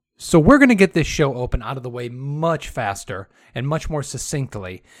So we're going to get this show open out of the way much faster and much more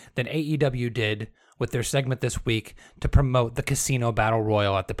succinctly than AEW did with their segment this week to promote the Casino Battle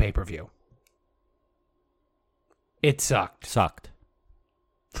Royal at the pay-per-view. It sucked. Sucked.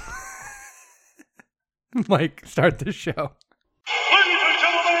 Mike, start the show. Ladies and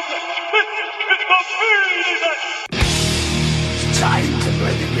gentlemen, this is the main event. It's time to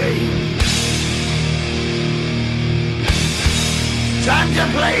play the game. Time to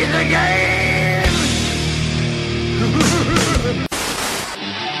play the game!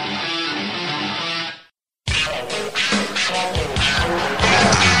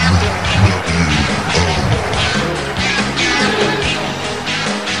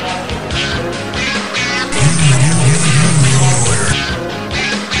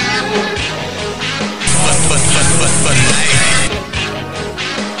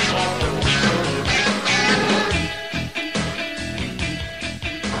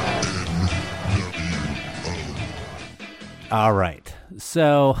 All right.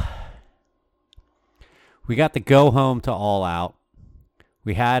 So we got the go home to All Out.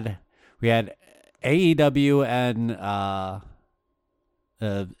 We had AEW and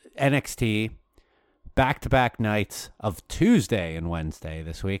NXT back-to-back nights of Tuesday and Wednesday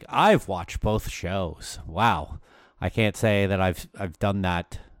this week. I've watched both shows. Wow. I can't say that I've done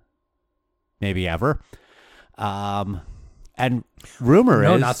that maybe ever. And rumor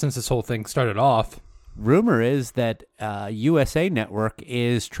is not since this whole thing started off. Rumor is that USA Network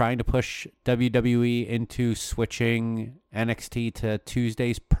is trying to push WWE into switching NXT to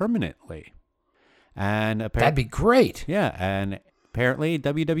Tuesdays permanently. And that'd be great. Yeah, and apparently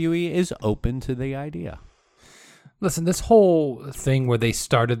WWE is open to the idea. Listen, this whole thing where they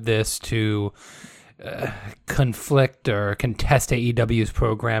started this to conflict or contest AEW's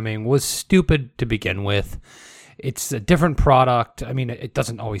programming was stupid to begin with. It's a different product. I mean, it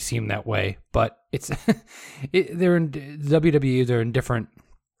doesn't always seem that way, but they're in WWE. They're in different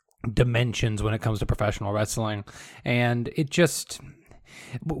dimensions when it comes to professional wrestling, and it just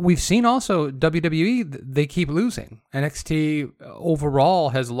we've seen also WWE. They keep losing. NXT overall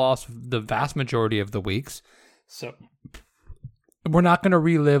has lost the vast majority of the weeks, so we're not going to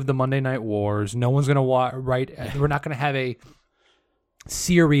relive the Monday Night Wars. No one's going to We're not going to have a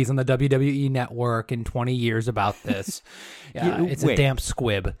series on the WWE Network in 20 years about this. It's a damp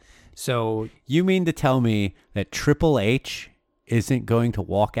squib. So you mean to tell me that Triple H isn't going to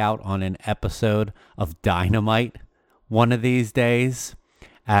walk out on an episode of Dynamite one of these days,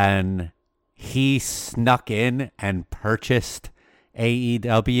 and he snuck in and purchased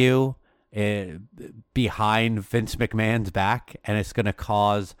AEW behind Vince McMahon's back, and it's going to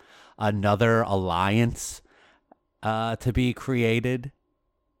cause another alliance to be created?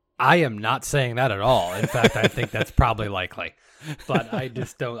 I am not saying that at all. In fact, I think that's probably likely. But I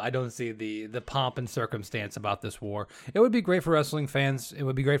don't see the pomp and circumstance about this war. It would be great for wrestling fans. It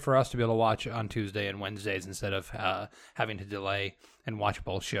would be great for us to be able to watch on Tuesday and Wednesdays instead of having to delay and watch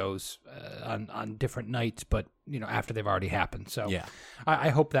both shows on different nights, but after they've already happened. So yeah, I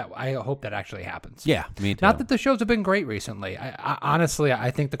hope that actually happens. Yeah, me too. Not that the shows have been great recently. I honestly, I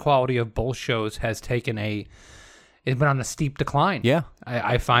think the quality of both shows has it's been on a steep decline. Yeah.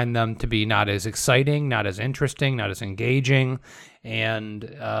 I find them to be not as exciting, not as interesting, not as engaging, and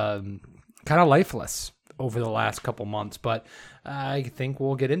kind of lifeless over the last couple months. But I think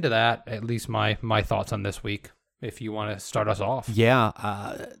we'll get into that, at least my thoughts on this week, if you want to start us off. Yeah.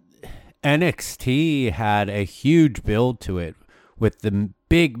 NXT had a huge build to it with the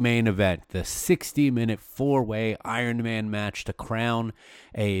big main event, the 60-minute four-way Iron Man match to crown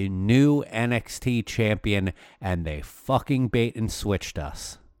a new NXT champion, and they fucking bait and switched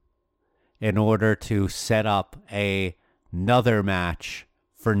us in order to set up another match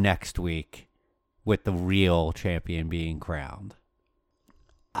for next week with the real champion being crowned.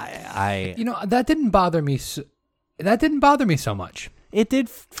 That didn't bother me. That didn't bother me so much. It did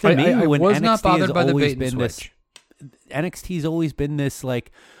for me. I when was NXT not bothered by the always bait and been switch. NXT's always been this,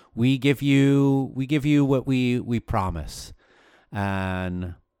 like, we give you what we promise,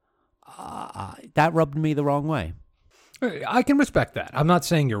 and that rubbed me the wrong way. I can respect that. I'm not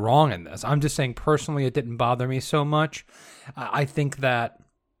saying you're wrong in this. I'm just saying personally it didn't bother me so much. I think that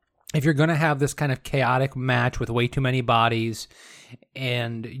if you're going to have this kind of chaotic match with way too many bodies,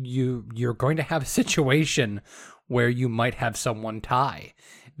 and you're going to have a situation where you might have someone tie.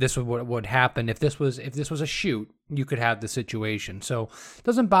 This is what would happen if this was a shoot. You could have the situation. So it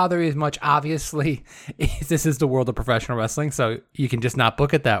doesn't bother me as much. Obviously, this is the world of professional wrestling, so you can just not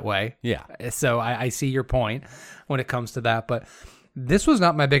book it that way. Yeah. So I see your point when it comes to that. But this was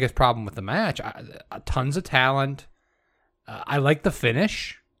not my biggest problem with the match. Tons of talent. I like the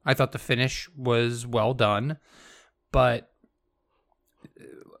finish. I thought the finish was well done, but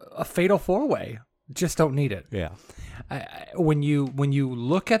a fatal 4-way, just don't need it. Yeah. When you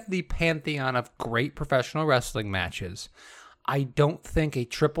look at the pantheon of great professional wrestling matches, I don't think a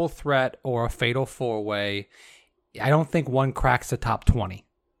triple threat or a fatal 4-way, I don't think one cracks the top 20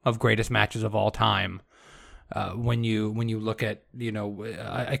 of greatest matches of all time. When you look at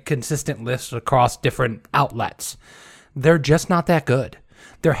a consistent list across different outlets, they're just not that good.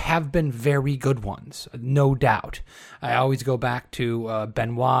 There have been very good ones, no doubt. I always go back to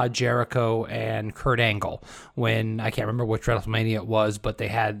Benoit, Jericho, and Kurt Angle when, I can't remember which WrestleMania it was, but they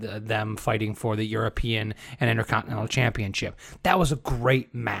had them fighting for the European and Intercontinental Championship. That was a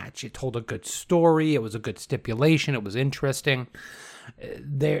great match. It told a good story. It was a good stipulation. It was interesting.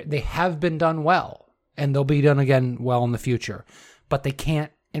 They have been done well, and they'll be done again well in the future. But they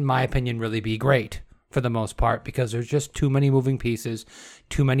can't, in my opinion, really be great for the most part, because there's just too many moving pieces,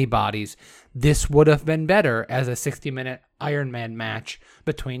 too many bodies. This would have been better as a 60-minute Iron Man match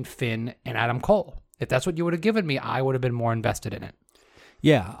between Finn and Adam Cole. If that's what you would have given me, I would have been more invested in it.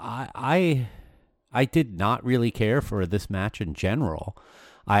 Yeah, I did not really care for this match in general.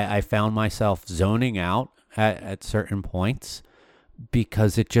 I found myself zoning out at certain points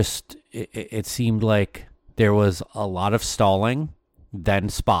because it seemed like there was a lot of stalling, then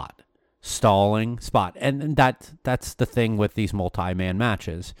stalling, spot. And that's the thing with these multi-man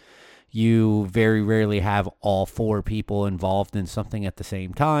matches. You very rarely have all four people involved in something at the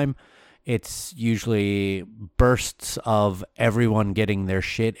same time. It's usually bursts of everyone getting their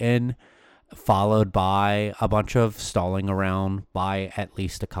shit in, followed by a bunch of stalling around by at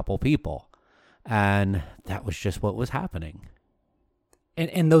least a couple people. And that was just what was happening.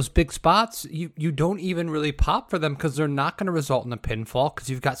 And those big spots, you don't even really pop for them because they're not going to result in a pinfall because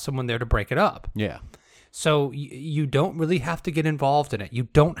you've got someone there to break it up. Yeah. So you don't really have to get involved in it. You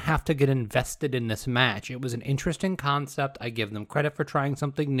don't have to get invested in this match. It was an interesting concept. I give them credit for trying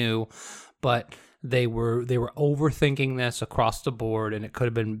something new, but they were overthinking this across the board, and it could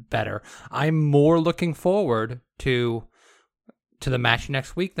have been better. I'm more looking forward to the match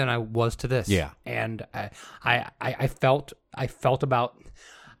next week than I was to this. Yeah. And I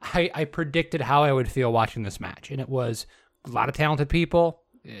predicted how I would feel watching this match, and it was a lot of talented people,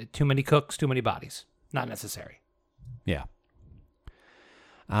 too many cooks, too many bodies. Not necessary. Yeah.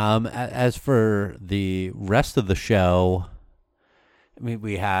 As for the rest of the show, I mean,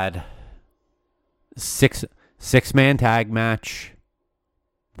 we had six-man tag match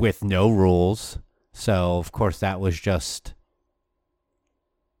with no rules. So, of course, that was just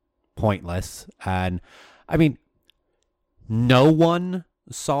pointless. And, I mean, no one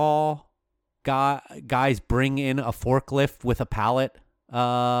saw guys bring in a forklift with a pallet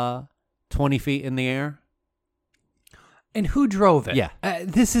 20 feet in the air. And who drove it? Yeah.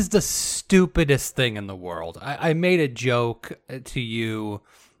 This is the stupidest thing in the world. I made a joke to you,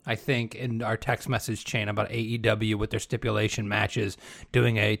 I think, in our text message chain about AEW with their stipulation matches,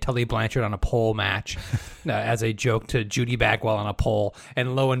 doing a Tully Blanchard on a pole match as a joke to Judy Bagwell on a pole.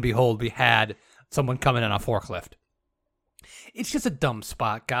 And lo and behold, we had someone coming in on a forklift. It's just a dumb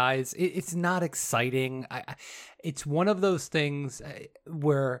spot, guys. It's not exciting. It's one of those things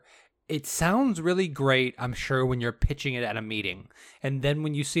where it sounds really great, I'm sure, when you're pitching it at a meeting. And then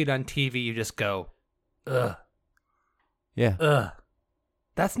when you see it on TV, you just go, ugh. Yeah. Ugh.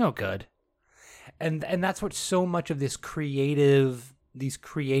 That's no good. And that's what so much of these creative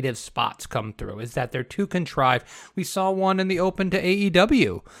spots come through, is that they're too contrived. We saw one in the Open to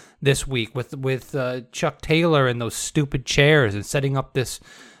AEW this week with Chuck Taylor and those stupid chairs and setting up this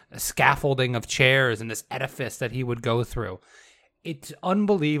scaffolding of chairs and this edifice that he would go through. It's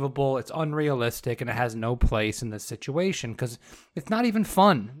unbelievable, it's unrealistic, and it has no place in this situation because it's not even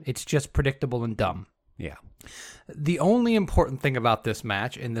fun. It's just predictable and dumb. Yeah. The only important thing about this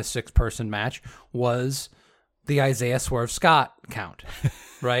match, in this 6-person match, was the Isaiah Swerve Scott count,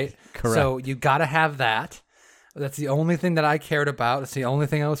 right? Correct. So you got to have that. That's the only thing that I cared about. It's the only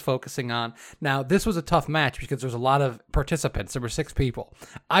thing I was focusing on. Now, this was a tough match because there's a lot of participants. There were 6 people.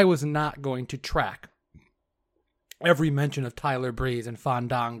 I was not going to track every mention of Tyler Breeze and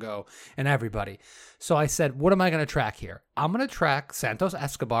Fandango and everybody. So I said, what am I going to track here? I'm going to track Santos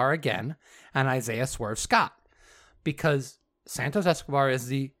Escobar again and Isaiah Swerve Scott, because Santos Escobar is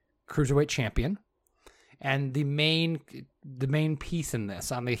the Cruiserweight champion and the main piece in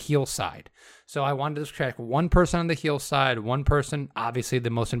this on the heel side. So I wanted to track one person on the heel side, one person, obviously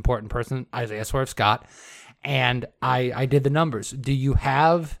the most important person, Isaiah Swerve Scott, and I did the numbers. Do you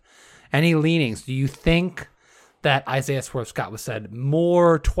have any leanings? Do you think that Isaiah Swerve Scott was said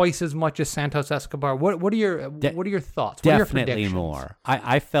more, twice as much as Santos Escobar? What are your thoughts? What are your Definitely predictions? more.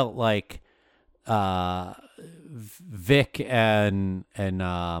 I felt like Vic and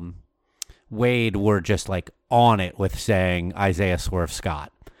Wade were just like on it with saying Isaiah Swerve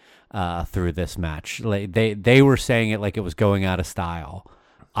Scott through this match. Like they were saying it like it was going out of style.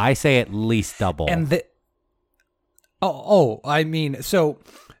 I say at least double. And I mean, so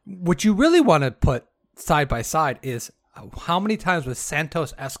what you really want to put side by side is how many times was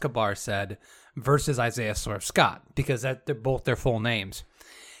Santos Escobar said versus Isaiah Swerve Scott, because they're both their full names.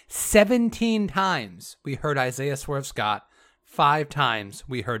 17 times we heard Isaiah Swerve Scott. 5 times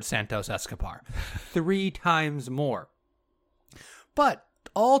we heard Santos Escobar. 3 times more. But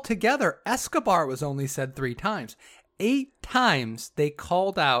altogether, Escobar was only said 3 times. 8 times they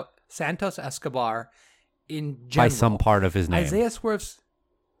called out Santos Escobar in general. By some part of his name.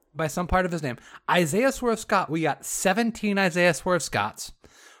 By some part of his name. Isaiah Swerve Scott, we got 17 Isaiah Swerve Scotts,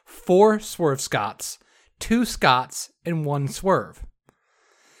 4 Swerve Scotts, 2 Scotts, and 1 Swerve.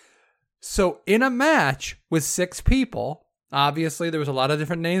 So in a match with 6 people, obviously there was a lot of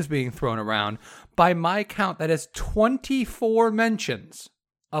different names being thrown around. By my count, that is 24 mentions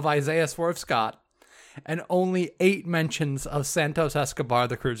of Isaiah Swerve Scott and only 8 mentions of Santos Escobar,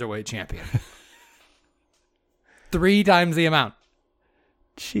 the Cruiserweight Champion. 3 times the amount.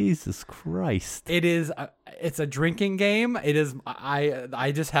 Jesus Christ. It is. It's a drinking game. It is.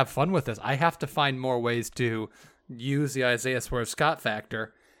 I just have fun with this. I have to find more ways to use the Isaiah Swerve Scott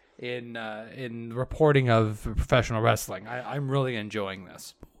factor in reporting of professional wrestling. I'm really enjoying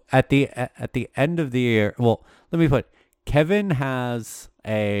this. At the end of the year, well, let me put. Kevin has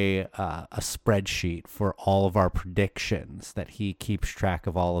a spreadsheet for all of our predictions that he keeps track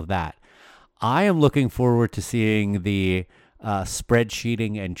of all of that. I am looking forward to seeing the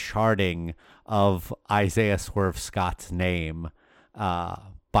spreadsheeting and charting of Isaiah Swerve Scott's name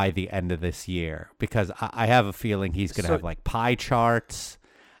by the end of this year, because I have a feeling he's going to have like pie charts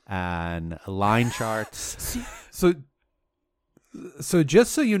and line charts. So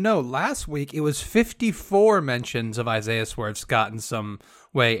just so you know, last week it was 54 mentions of Isaiah Swerve Scott in some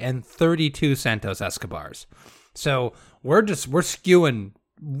way and 32 Santos Escobars. So we're skewing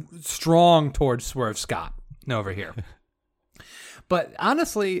strong towards Swerve Scott over here. But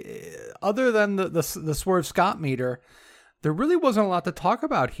honestly, other than the Swerve Scott meter, there really wasn't a lot to talk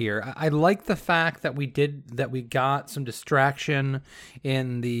about here. I like the fact that we got some distraction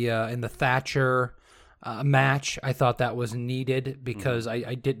in the Thatcher match. I thought that was needed because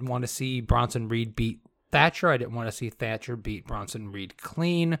I didn't want to see Bronson Reed beat Thatcher. I didn't want to see Thatcher beat Bronson Reed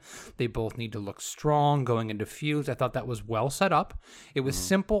clean. They both need to look strong going into feuds. I thought that was well set up. It was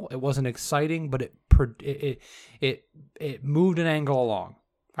simple. It wasn't exciting, but it moved an angle along.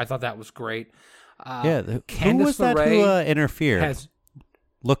 I thought that was great. Who was that who interfered?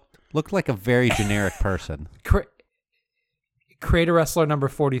 Looked like a very generic person. Creator Wrestler number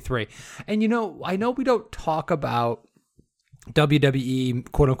 43. And I know we don't talk about WWE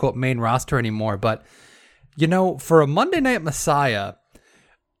quote unquote main roster anymore, but for a Monday Night Messiah,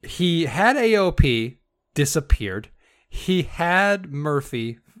 he had AOP, disappeared. He had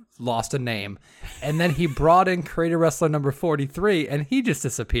Murphy, lost a name, and then he brought in Creator Wrestler number 43, and he just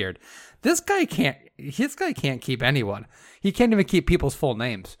disappeared. This guy can't keep anyone. He can't even keep people's full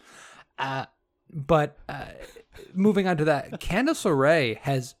names. But moving on to that, Candice LeRae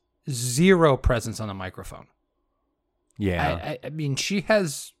has 0 presence on the microphone. Yeah. I mean, she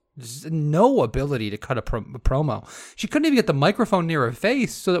has no ability to cut a promo. She couldn't even get the microphone near her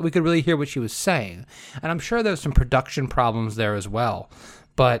face so that we could really hear what she was saying. And I'm sure there's some production problems there as well.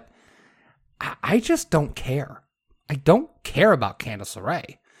 But I just don't care. I don't care about Candice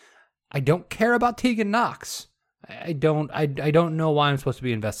LeRae. I don't care about Tegan Knox. I don't know why I'm supposed to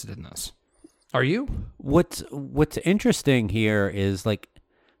be invested in this. Are you? What's interesting here is like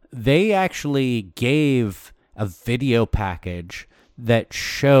they actually gave a video package that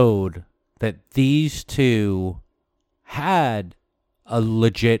showed that these two had a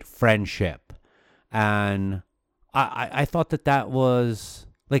legit friendship, and I thought that was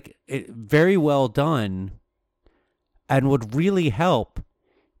like very well done, and would really help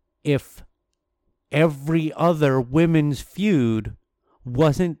if every other women's feud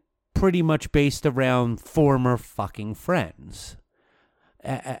wasn't pretty much based around former fucking friends.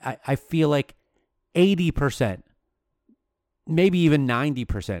 I feel like 80%, maybe even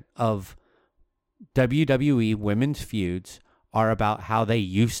 90% of WWE women's feuds are about how they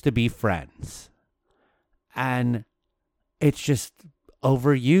used to be friends. And it's just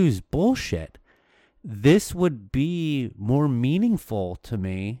overused bullshit. This would be more meaningful to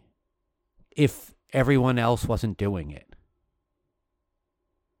me if everyone else wasn't doing it.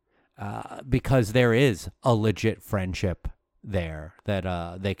 Because there is a legit friendship there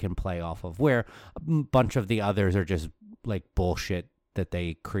that they can play off of, where a bunch of the others are just like bullshit that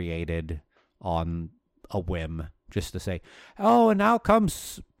they created on a whim just to say, oh, and now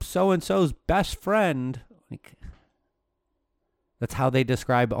comes so-and-so's best friend. Like, that's how they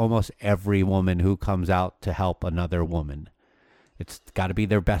describe almost every woman who comes out to help another woman. It's got to be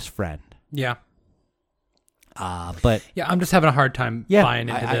their best friend. Yeah. But yeah, I'm just having a hard time buying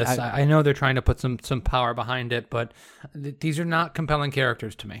into this. I I know they're trying to put some power behind it, but these are not compelling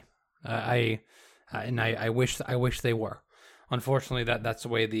characters to me. I wish they were. Unfortunately, that's the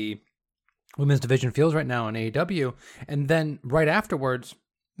way the women's division feels right now in AEW. And then right afterwards,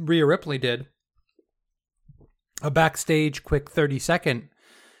 Rhea Ripley did a backstage quick 30-second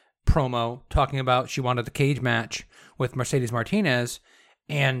promo talking about she wanted the cage match with Mercedes Martinez,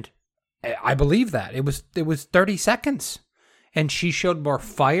 and I believe that. It was 30 seconds, and she showed more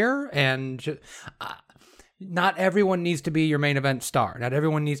fire, and not everyone needs to be your main event star. Not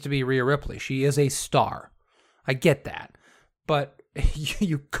everyone needs to be Rhea Ripley. She is a star. I get that. But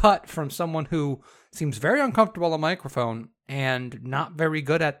you cut from someone who seems very uncomfortable on a microphone and not very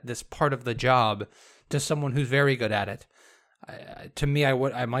good at this part of the job to someone who's very good at it. To me,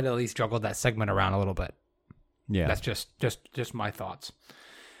 I might at least juggle that segment around a little bit. yeah, That's just my thoughts.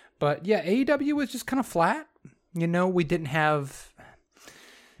 But yeah, AEW was just kind of flat. You know, we didn't have.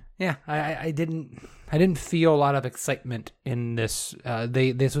 Yeah, I didn't feel a lot of excitement in this.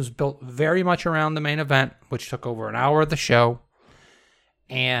 This was built very much around the main event, which took over an hour of the show,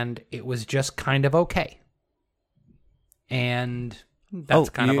 and it was just kind of okay. And that's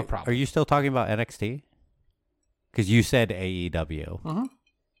kind of a problem. Are you still talking about NXT? Because you said AEW.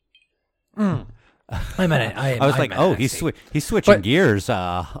 Mm-hmm. I meant it. I was like, oh, he's switching gears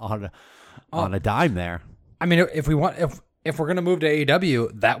on a dime there. I mean, if we're gonna move to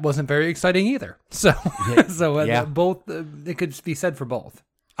AEW, that wasn't very exciting either. So both it could be said for both.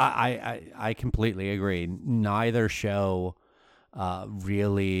 I completely agree. Neither show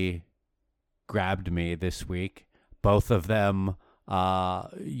really grabbed me this week. Both of them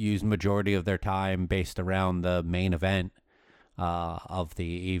used majority of their time based around the main event of the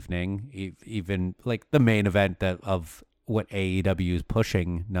evening, even like the main event of what AEW is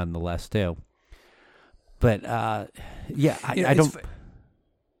pushing nonetheless too. But yeah, I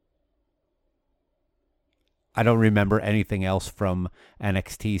don't remember anything else from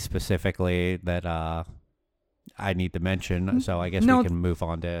NXT specifically that I need to mention. So I guess we can move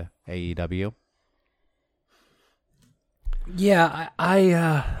on to AEW. Yeah,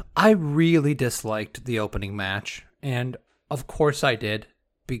 I really disliked the opening match, and of course I did,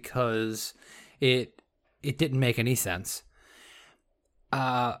 because it didn't make any sense.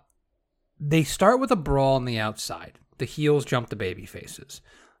 They start with a brawl on the outside. The heels jump the baby faces.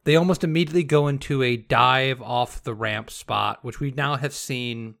 They almost immediately go into a dive off the ramp spot, which we now have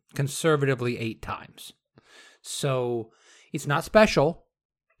seen conservatively 8 times. So it's not special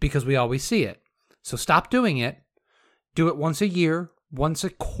because we always see it. So stop doing it. Do it once a year, once a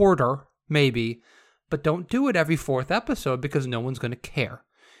quarter, maybe, but don't do it every 4th episode because no one's going to care.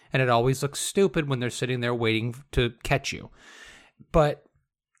 And it always looks stupid when they're sitting there waiting to catch you. But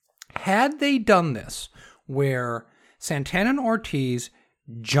had they done this, where Santana and Ortiz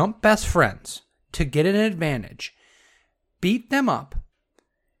jump best friends to get an advantage, beat them up,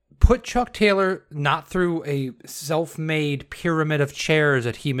 put Chuck Taylor not through a self-made pyramid of chairs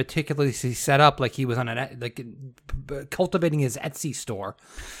that he meticulously set up like he was on cultivating his Etsy store,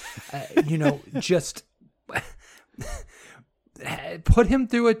 just put him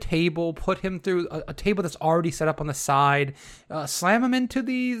through a table, put him through a table that's already set up on the side, slam him into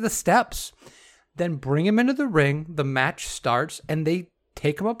the steps, then bring him into the ring, the match starts, and they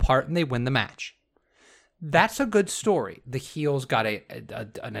take him apart and they win the match. That's a good story. The heels got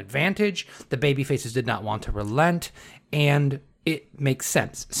an advantage. The babyfaces did not want to relent, and it makes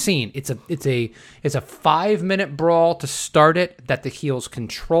sense. It's a 5-minute brawl to start it that the heels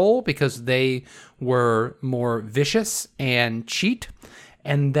control because they were more vicious and cheat,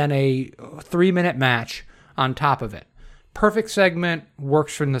 and then a 3-minute match on top of it. Perfect segment,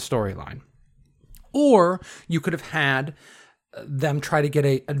 works from the storyline. Or you could have had them try to get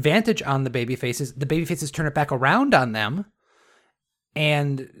an advantage on the babyfaces. The babyfaces turn it back around on them,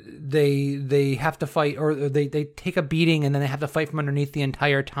 and they have to fight, or they take a beating, and then they have to fight from underneath the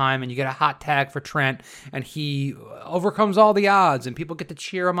entire time, and you get a hot tag for Trent, and he overcomes all the odds, and people get to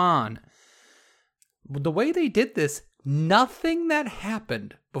cheer him on. The way they did this, nothing that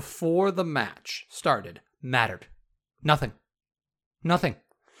happened before the match started mattered. Nothing.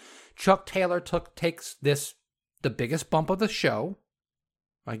 Chuck Taylor takes the biggest bump of the show,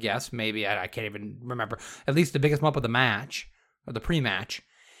 I guess, maybe, I can't even remember, at least the biggest bump of the match, or the pre-match.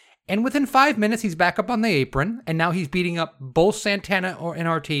 And within 5 minutes, he's back up on the apron, and now he's beating up both Santana and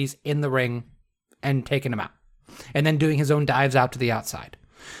Ortiz in the ring and taking them out. And then doing his own dives out to the outside.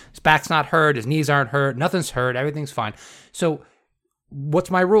 His back's not hurt, his knees aren't hurt, nothing's hurt, everything's fine. So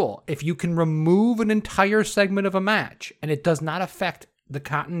what's my rule? If you can remove an entire segment of a match, and it does not affect the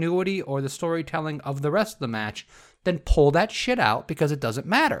continuity or the storytelling of the rest of the match, then pull that shit out because it doesn't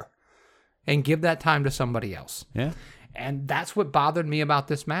matter. And give that time to somebody else. Yeah. And that's what bothered me about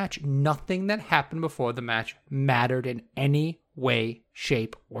this match. Nothing that happened before the match mattered in any way,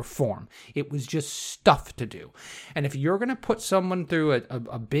 shape, or form. It was just stuff to do. And if you're going to put someone through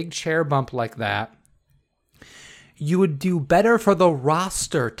a big chair bump like that, you would do better for the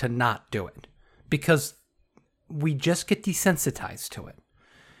roster to not do it. Because we just get desensitized to it.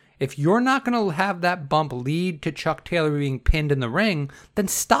 If you're not going to have that bump lead to Chuck Taylor being pinned in the ring, then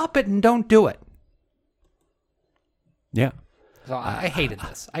stop it and don't do it. Yeah. So I hated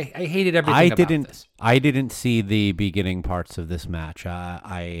this. I hated everything about this. I didn't see the beginning parts of this match.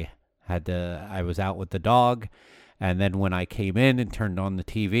 I was out with the dog, and then when I came in and turned on the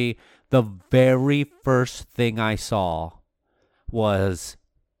TV, the very first thing I saw was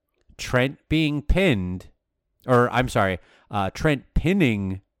Trent being pinned, Trent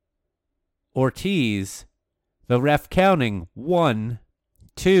pinning Ortiz, the ref counting 1,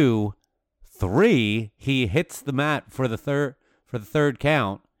 2, 3. He hits the mat for the third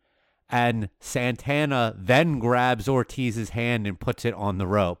count, and Santana then grabs Ortiz's hand and puts it on the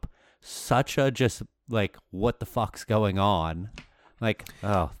rope. Such a just like, what the fuck's going on? Like,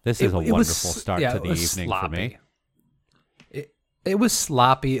 oh, this is a wonderful start to the evening sloppy. For me. It was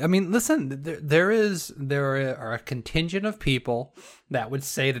sloppy. I mean, listen, there are a contingent of people that would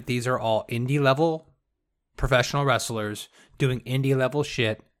say that these are all indie level professional wrestlers doing indie level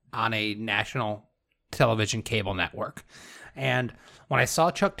shit on a national television cable network. And when I saw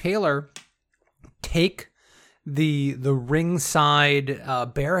Chuck Taylor take the ringside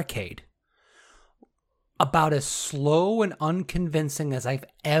barricade, about as slow and unconvincing as I've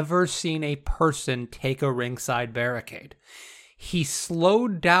ever seen a person take a ringside barricade. He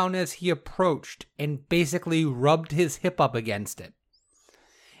slowed down as he approached and basically rubbed his hip up against it.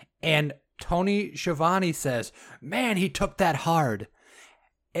 And Tony Schiavone says, man, he took that hard.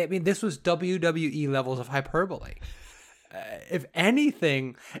 I mean, this was WWE levels of hyperbole. If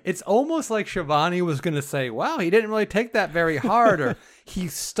anything, it's almost like Schiavone was going to say, wow, he didn't really take that very hard. Or he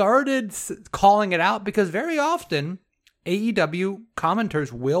started calling it out, because very often AEW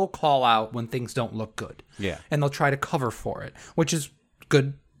commenters will call out when things don't look good. Yeah. And they'll try to cover for it, which is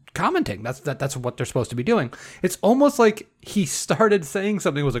good commenting. That's what they're supposed to be doing. It's almost like he started saying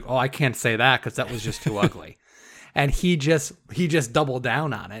something, was like, oh, I can't say that because that was just too ugly. And he just doubled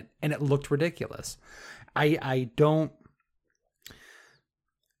down on it, and it looked ridiculous. I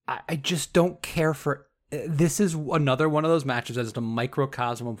just don't care for. This is another one of those matches that is the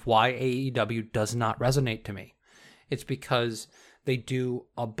microcosm of why AEW does not resonate to me. It's because they do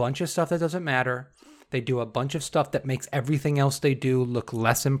a bunch of stuff that doesn't matter. They do a bunch of stuff that makes everything else they do look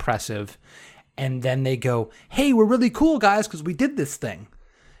less impressive. And then they go, hey, we're really cool, guys, because we did this thing.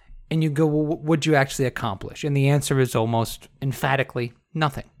 And you go, well, what'd you actually accomplish? And the answer is almost emphatically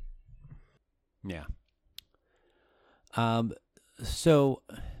nothing. Yeah. So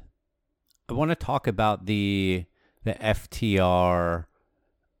I want to talk about the FTR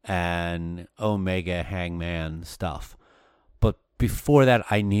and Omega Hangman stuff. But before that,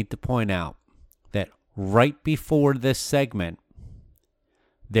 I need to point out that right before this segment,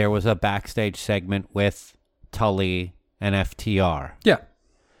 there was a backstage segment with Tully and FTR. Yeah.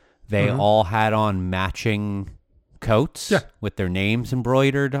 They all had on matching coats with their names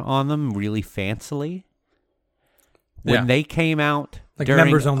embroidered on them really fancily. When they came out... Like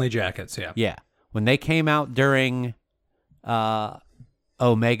members-only jackets, yeah. Yeah. When they came out during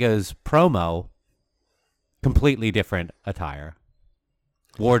Omega's promo, completely different attire.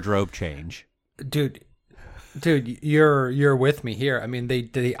 Wardrobe change. Dude, you're with me here. I mean,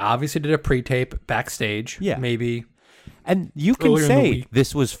 they obviously did a pre-tape backstage. Yeah. Maybe. And you can say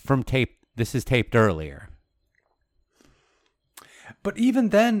this was from tape. This is taped earlier. But even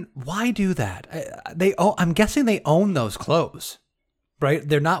then, why do that? I'm guessing they own those clothes, right?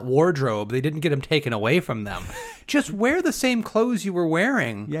 They're not wardrobe. They didn't get them taken away from them. Just wear the same clothes you were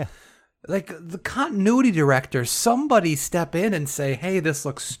wearing. Yeah. Like the continuity director, somebody step in and say, hey, this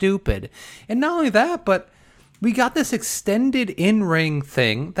looks stupid. And not only that, but we got this extended in-ring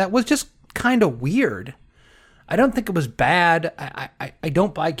thing that was just kind of weird. I don't think it was bad. I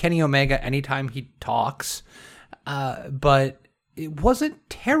don't buy Kenny Omega anytime he talks, but it wasn't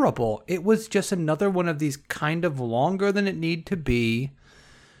terrible. It was just another one of these kind of longer than it need to be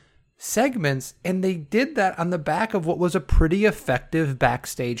segments, and they did that on the back of what was a pretty effective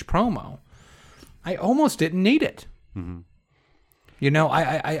backstage promo. I almost didn't need it. Mm-hmm. You know,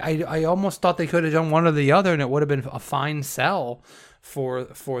 I almost thought they could have done one or the other, and it would have been a fine sell for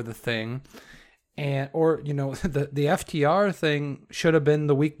the thing. And or you know the FTR thing should have been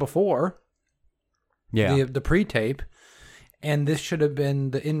the week before, the pre-tape, and this should have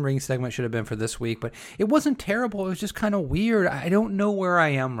been the in-ring segment should have been for this week. But it wasn't terrible. It was just kind of weird. I don't know where I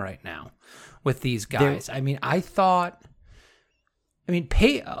am right now with these guys.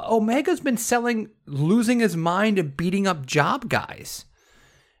 Omega's been losing his mind and beating up job guys.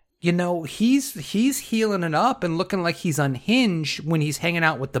 You know, he's healing it up and looking like he's unhinged when he's hanging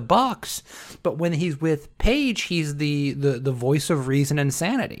out with the Bucks, but when he's with Paige, he's the voice of reason and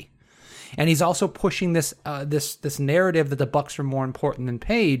sanity. And he's also pushing this narrative that the Bucks are more important than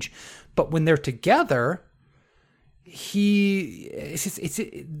Paige, but when they're together, there's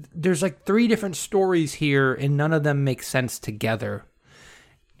like 3 different stories here and none of them make sense together.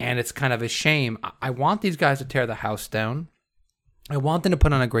 And it's kind of a shame. I want these guys to tear the house down. I want them to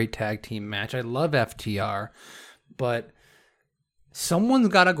put on a great tag team match. I love FTR, but someone's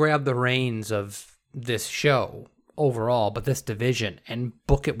got to grab the reins of this show overall, but this division, and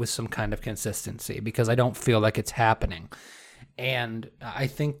book it with some kind of consistency because I don't feel like it's happening. And I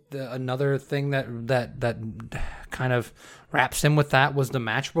think another thing that kind of wraps in with that was the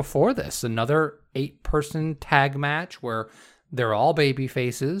match before this, another 8-person tag match where they're all baby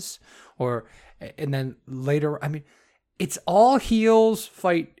faces, and then later, I mean, it's all heels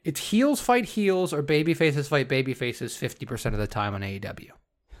fight. It's heels fight heels or baby faces fight baby faces 50% of the time on AEW.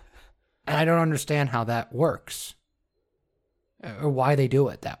 And I don't understand how that works or why they do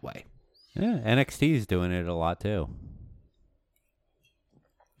it that way. Yeah, NXT is doing it a lot too.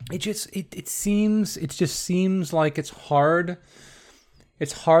 It just seems like it's hard.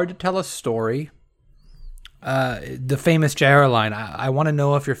 It's hard to tell a story. The famous JR line, I want to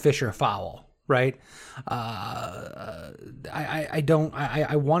know if you're fish or fowl, right? I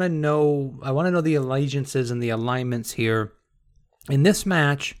want to know the allegiances and the alignments here. In this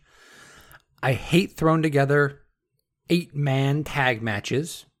match, I hate thrown together 8-man tag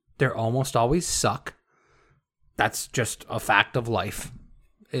matches. They almost always suck. That's just a fact of life.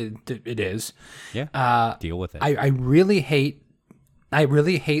 It is. Yeah. Deal with it. I really hate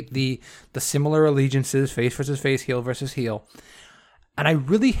the similar allegiances, face versus face, heel versus heel. And I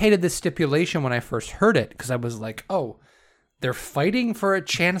really hated this stipulation when I first heard it because I was like, oh, they're fighting for a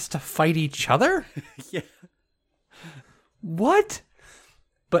chance to fight each other? Yeah. What?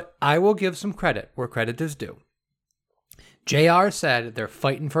 But I will give some credit where credit is due. JR said they're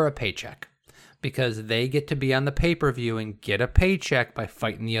fighting for a paycheck because they get to be on the pay-per-view and get a paycheck by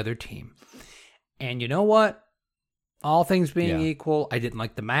fighting the other team. And you know what? All things being equal, I didn't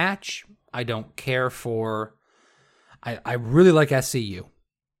like the match. I don't care for... I really like SCU.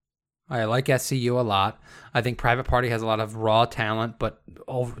 I like SCU a lot. I think Private Party has a lot of raw talent, but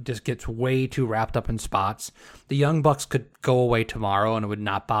just gets way too wrapped up in spots. The Young Bucks could go away tomorrow, and it would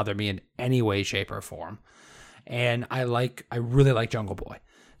not bother me in any way, shape, or form. And I really like Jungle Boy.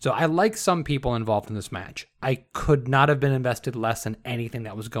 So I like some people involved in this match. I could not have been invested less in anything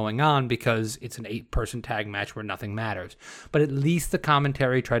that was going on because it's an 8-person tag match where nothing matters. But at least the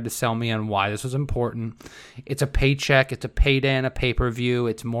commentary tried to sell me on why this was important. It's a paycheck. It's a payday and a pay-per-view.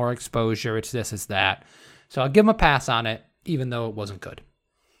 It's more exposure. It's this, it's that. So I'll give them a pass on it, even though it wasn't good.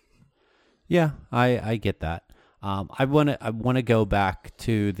 Yeah, I get that. I want to go back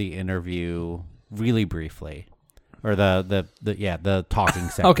to the interview really briefly. Or the talking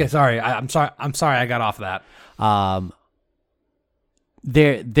segment. Okay, sorry. I'm sorry I got off of that.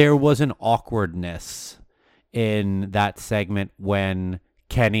 There was an awkwardness in that segment when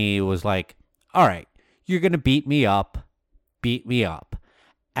Kenny was like, all right, you're going to beat me up.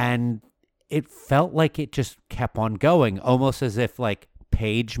 And it felt like it just kept on going, almost as if like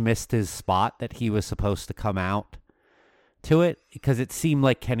Paige missed his spot that he was supposed to come out to it, because it seemed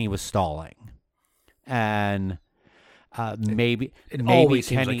like Kenny was stalling. And... maybe always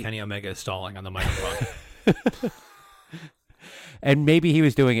seems like Kenny Omega is stalling on the microphone. And maybe he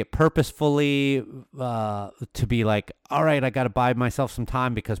was doing it purposefully to be like, all right, I got to buy myself some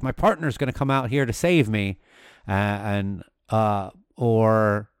time because my partner's going to come out here to save me.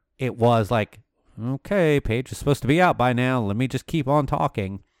 Or it was like, okay, Paige is supposed to be out by now. Let me just keep on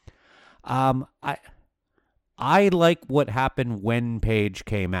talking. I like what happened when Paige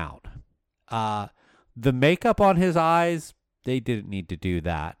came out. The makeup on his eyes, they didn't need to do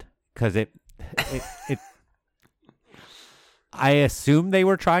that because it I assume they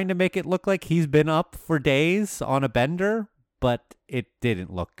were trying to make it look like he's been up for days on a bender, but it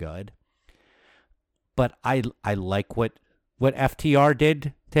didn't look good. But I like what FTR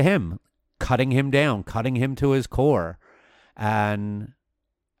did to him, cutting him down, cutting him to his core. And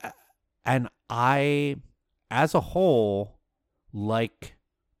I, as a whole, like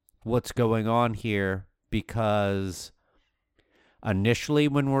what's going on here because initially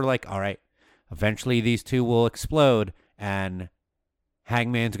when we're like, all right, eventually these two will explode and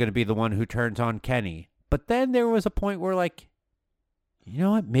Hangman's going to be the one who turns on Kenny. But then there was a point where like, you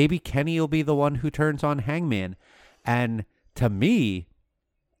know what? Maybe Kenny will be the one who turns on Hangman. And to me,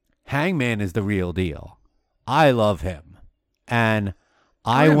 Hangman is the real deal. I love him. And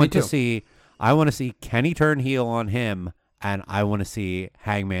I want to see Kenny turn heel on him, and I want to see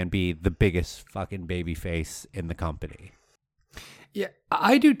Hangman be the biggest fucking babyface in the company. Yeah,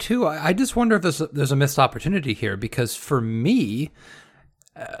 I do too. I just wonder if there's a missed opportunity here because for me,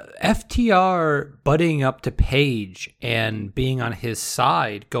 FTR butting up to Page and being on his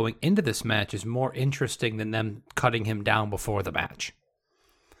side going into this match is more interesting than them cutting him down before the match.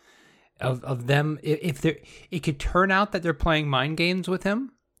 Of them, if it could turn out that they're playing mind games with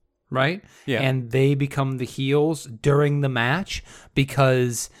him, right? Yeah. And they become the heels during the match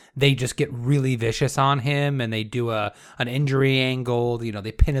because they just get really vicious on him and they do an injury angle. You know,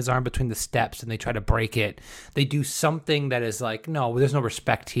 they pin his arm between the steps and they try to break it. They do something that is like, no, there's no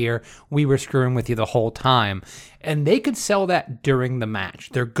respect here. We were screwing with you the whole time. And they could sell that during the match.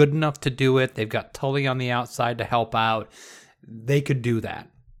 They're good enough to do it. They've got Tully on the outside to help out. They could do that.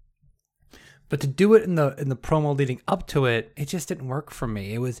 But to do it in the promo leading up to it, it just didn't work for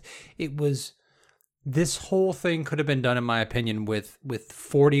me. It was this whole thing could have been done, in my opinion, with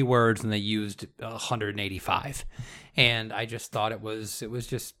 40 words, and they used 185. And I just thought it was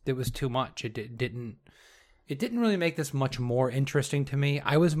too much. It didn't really make this much more interesting to me.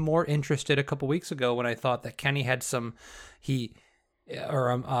 I was more interested a couple weeks ago when I thought that Kenny had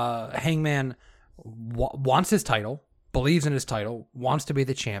Hangman wants his title, believes in his title, wants to be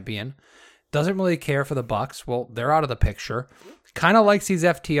the champion. Doesn't really care for the Bucks. Well, they're out of the picture. Kind of likes these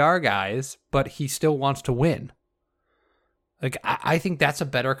FTR guys, but he still wants to win. Like, I think that's a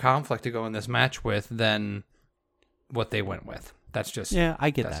better conflict to go in this match with than what they went with. That's just I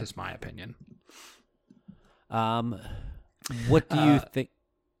get that. That's just my opinion. What do you think?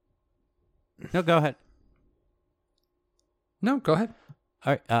 No, go ahead. No, go ahead.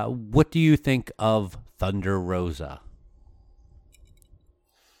 All right. What do you think of Thunder Rosa?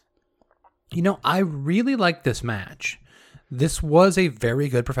 You know, I really like this match. This was a very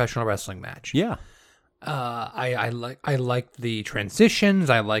good professional wrestling match. Yeah. I like the transitions.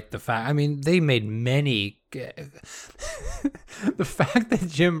 I like the fact. I mean, they made many. The fact that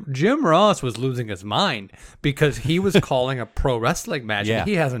Jim Ross was losing his mind because he was calling a pro wrestling match. Yeah.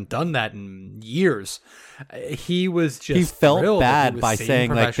 He hasn't done that in years. He was just. He felt thrilled that bad he was by seeing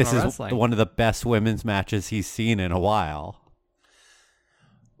saying like this is wrestling. one of the best women's matches he's seen in a while.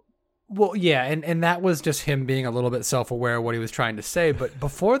 Well, yeah, and that was just him being a little bit self-aware of what he was trying to say. But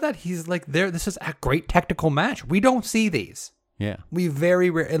before that, he's like, this is a great technical match. We don't see these. Yeah. We very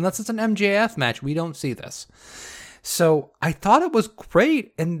rare, unless it's an MJF match, we don't see this. So I thought it was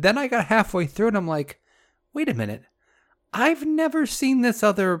great. And then I got halfway through and I'm like, wait a minute. I've never seen this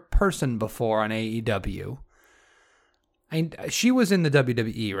other person before on AEW. She was in the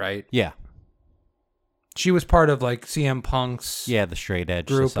WWE, right? Yeah. She was part of like CM Punk's the Straight Edge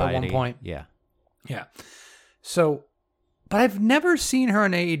group Society. at one point. Yeah. Yeah. So, but I've never seen her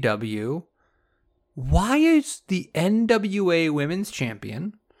on AEW. Why is the NWA Women's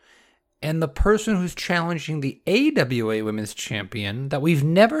Champion and the person who's challenging the AWA Women's Champion that we've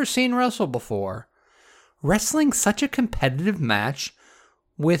never seen wrestle before wrestling such a competitive match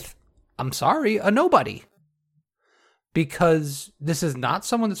with, I'm sorry, a nobody? Because this is not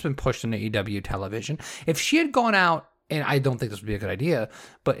someone that's been pushed on AEW television. If she had gone out, and I don't think this would be a good idea,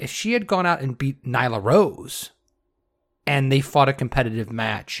 but if she had gone out and beat Nyla Rose and they fought a competitive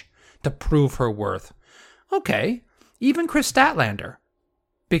match to prove her worth, okay, even Chris Statlander,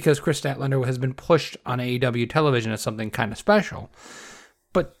 because Chris Statlander has been pushed on AEW television as something kind of special.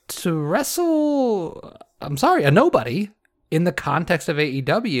 But to wrestle, I'm sorry, a nobody in the context of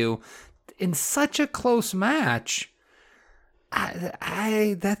AEW in such a close match,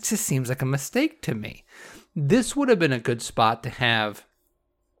 that just seems like a mistake to me. This would have been a good spot to have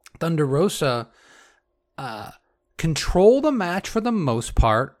Thunder Rosa control the match for the most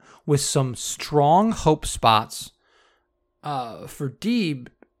part with some strong hope spots for Deeb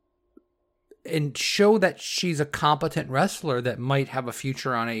and show that she's a competent wrestler that might have a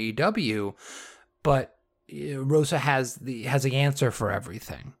future on AEW, but Rosa has the answer for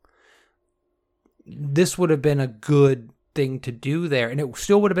everything. This would have been a good thing to do there, and it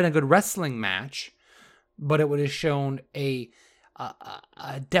still would have been a good wrestling match, but it would have shown a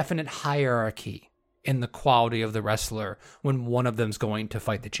definite hierarchy in the quality of the wrestler when one of them's going to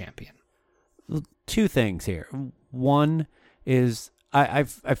fight the champion. Two things here. One is I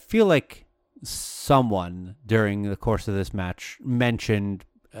feel like someone during the course of this match mentioned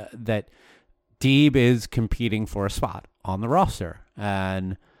that Deeb is competing for a spot on the roster,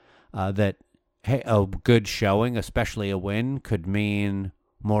 and that a good showing, especially a win, could mean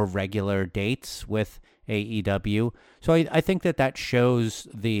more regular dates with AEW. So I think that shows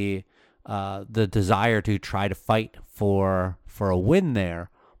the desire to try to fight for a win there.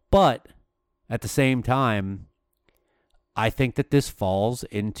 But at the same time, I think that this falls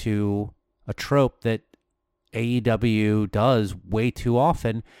into a trope that AEW does way too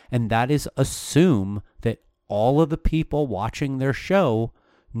often, and that is assume that all of the people watching their show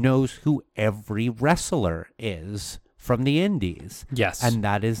knows who every wrestler is from the indies. Yes. And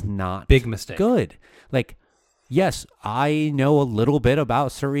that is not big mistake. Good. Like, yes, I know a little bit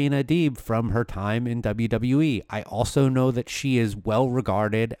about Serena Deeb from her time in WWE. I also know that she is well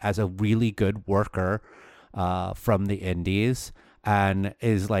regarded as a really good worker from the indies, and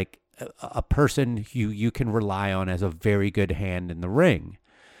is like a person you can rely on as a very good hand in the ring.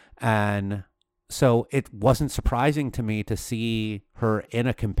 And so it wasn't surprising to me to see her in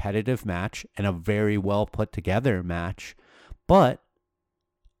a competitive match and a very well put together match. But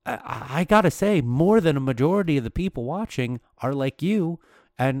I gotta say, more than a majority of the people watching are like you,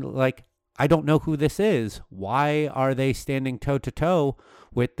 and like, I don't know who this is. Why are they standing toe to toe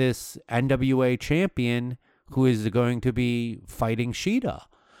with this NWA champion who is going to be fighting Shida?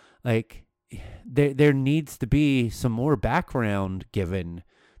 Like, there needs to be some more background given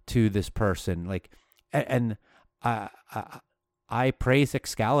to this person. Like, and I praise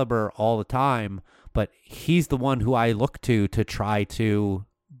Excalibur all the time, but he's the one who I look to try to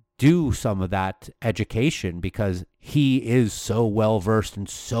do some of that education, because he is so well versed in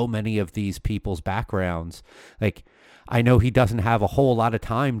so many of these people's backgrounds. Like, I know he doesn't have a whole lot of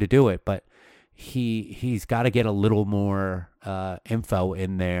time to do it, but he's got to get a little more info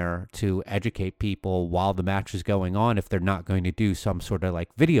in there to educate people while the match is going on, if they're not going to do some sort of like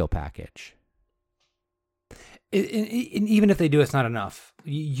video package. And even if they do, it's not enough.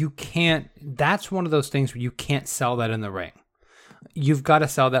 You can't. That's one of those things where you can't sell that in the ring. You've got to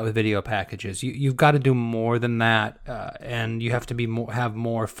sell that with video packages. You've got to do more than that, and you have to have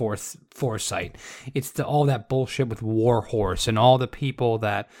more foresight. It's all that bullshit with Warhorse and all the people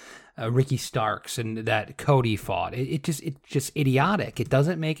that Ricky Starks and that Cody fought. It's just idiotic. It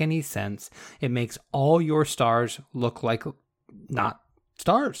doesn't make any sense. It makes all your stars look like not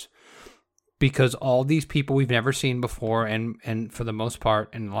stars, because all these people we've never seen before, and for the most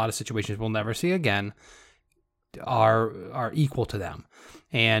part, in a lot of situations we'll never see again, are equal to them.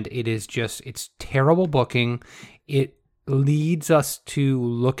 And it's terrible booking. It leads us to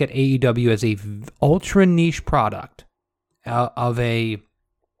look at AEW as a ultra niche product of an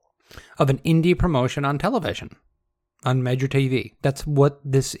indie promotion on television, on major TV. That's what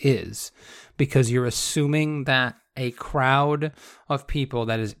this is, because you're assuming that a crowd of people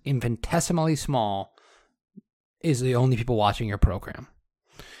that is infinitesimally small is the only people watching your program.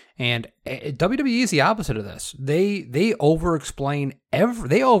 And WWE is the opposite of this. They over-explain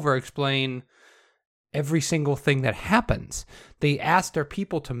every single thing that happens. They ask their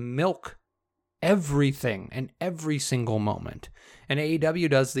people to milk everything and every single moment. And AEW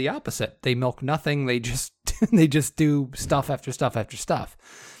does the opposite. They milk nothing. They just do stuff after stuff after stuff.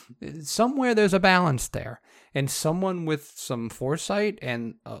 Somewhere there's a balance there. And someone with some foresight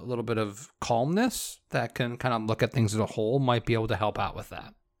and a little bit of calmness that can kind of look at things as a whole might be able to help out with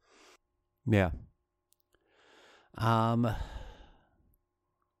that. Yeah.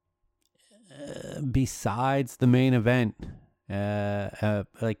 Besides the main event,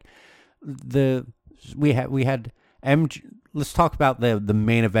 like we had MJ. Let's talk about the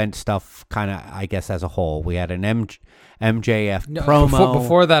main event stuff, kind of, I guess, as a whole. We had an MJF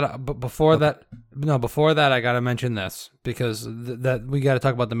promo. Before that, I got to mention this, because that we got to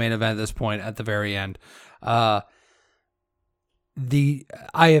talk about the main event at this point at the very end. I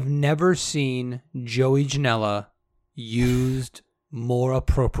have never seen Joey Janela used more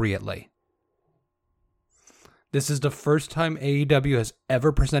appropriately. This is the first time AEW has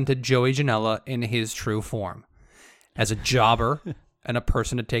ever presented Joey Janela in his true form, as a jobber and a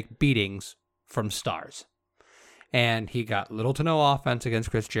person to take beatings from stars. And he got little to no offense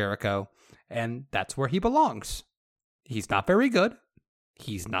against Chris Jericho, And that's where he belongs. He's not very good.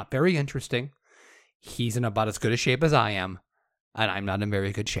 He's not very interesting. He's in about as good a shape as I am. And I'm not in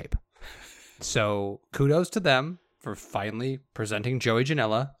very good shape. So kudos to them for finally presenting Joey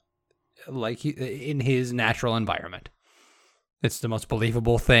Janela like in his natural environment. It's the most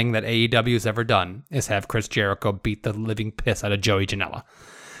believable thing that AEW has ever done, is have Chris Jericho beat the living piss out of Joey Janela.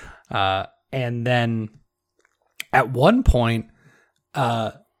 And then at one point,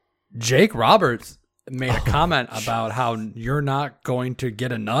 Jake Roberts made a comment about how you're not going to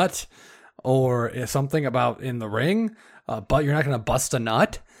get a nut, or something about in the ring, but you're not going to bust a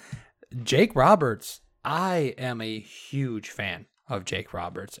nut. Jake Roberts, I am a huge fan of Jake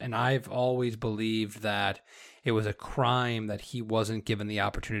Roberts, and I've always believed that it was a crime that he wasn't given the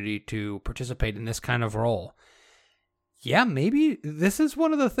opportunity to participate in this kind of role. Yeah, maybe this is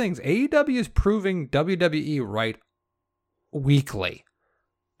one of the things. AEW is proving WWE right weekly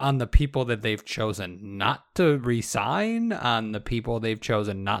on the people that they've chosen not to re-sign, on the people they've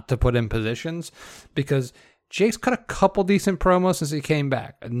chosen not to put in positions, because Jake's cut a couple decent promos since he came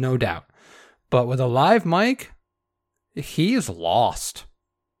back, no doubt. But with a live mic, he is lost.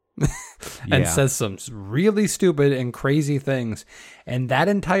 And says some really stupid and crazy things. And that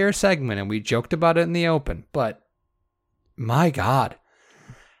entire segment, and we joked about it in the open, but my God,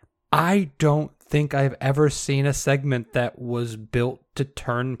 I don't think I've ever seen a segment that was built to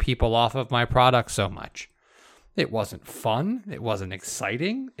turn people off of my product so much. It wasn't fun. It wasn't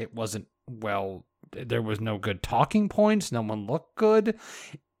exciting. It wasn't, well, there was no good talking points. No one looked good.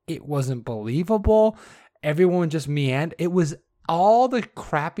 It wasn't believable. Everyone just meandered. It was all the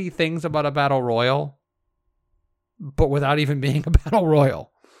crappy things about a battle royal, but without even being a battle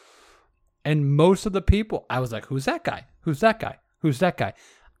royal. And most of the people, I was like, who's that guy? Who's that guy? Who's that guy?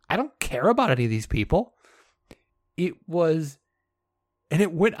 I don't care about any of these people. It was, and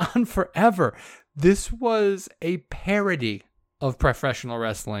it went on forever. This was a parody of professional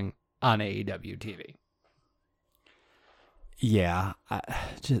wrestling on AEW TV. Yeah,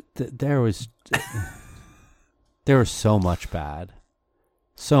 there was so much bad,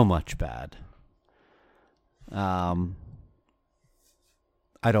 so much bad. I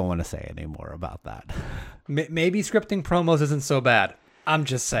don't want to say any more about that. Maybe scripting promos isn't so bad. I'm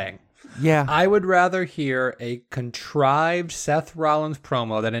just saying. Yeah, I would rather hear a contrived Seth Rollins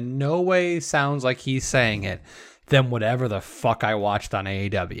promo that in no way sounds like he's saying it than whatever the fuck I watched on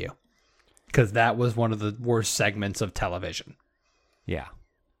AEW. Because that was one of the worst segments of television. Yeah.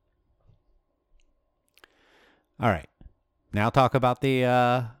 All right. Now talk about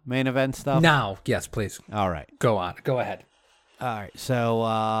the main event stuff. Now, yes, please. All right. Go on. Go ahead. All right.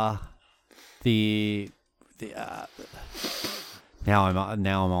 So now I'm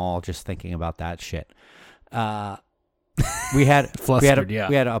all just thinking about that shit. We had Flustered, we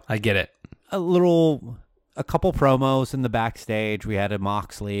had I get it. a couple promos in the backstage. We had a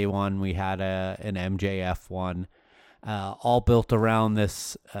Moxley one. We had an MJF one, all built around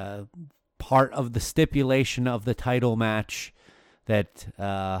this part of the stipulation of the title match that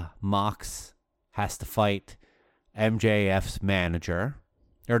Mox has to fight MJF's manager,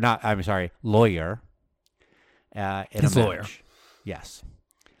 or not, I'm sorry, lawyer. His lawyer. Yes.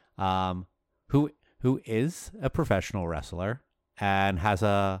 Who is a professional wrestler and has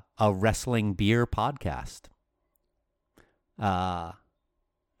a wrestling beer podcast that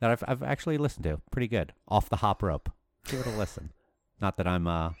I've actually listened to. Pretty good. Off the Hop Rope. Give it a listen. Not that I'm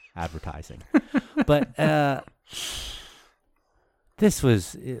advertising, but this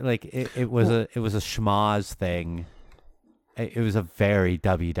was like it was a schmoz thing. It was a very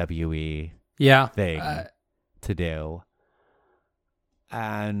WWE thing to do,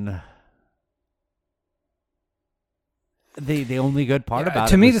 and the only good part about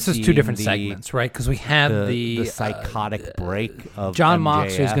to it me, was this is two different segments, right? Because we had the psychotic break of John MJF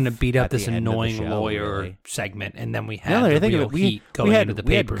Moxley is going to beat up at the this end of the annoying show, lawyer really. segment, and then we had Now that I the think of real it, heat going into the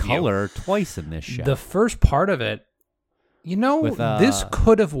we had pay-per-view. color twice in this show. The first part of it, With, this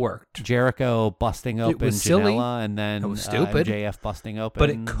could have worked. Jericho busting open was silly. Janela, and then It was stupid. MJF busting open. But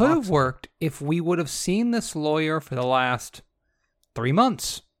it could have Moxley. worked if we would have seen this lawyer for the last 3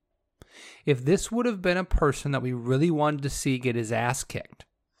 months. If this would have been a person that we really wanted to see get his ass kicked,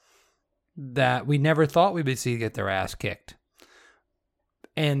 that we never thought we would see get their ass kicked.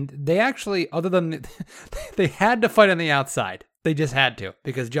 And they actually, other than, they had to fight on the outside. They just had to,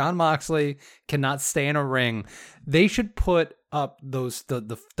 because John Moxley cannot stay in a ring. They should put up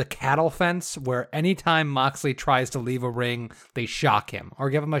the cattle fence where anytime Moxley tries to leave a ring, they shock him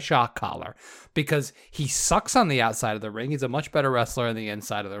or give him a shock collar, because he sucks on the outside of the ring. He's a much better wrestler on the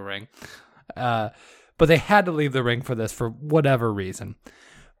inside of the ring. But they had to leave the ring for this for whatever reason.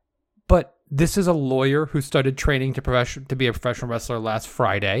 But this is a lawyer who started training to be a professional wrestler last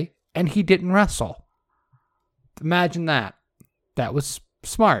Friday, and he didn't wrestle. Imagine that. That was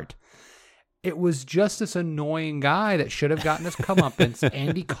smart. It was just this annoying guy that should have gotten his comeuppance,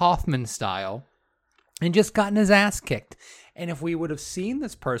 Andy Kaufman style, and just gotten his ass kicked. And if we would have seen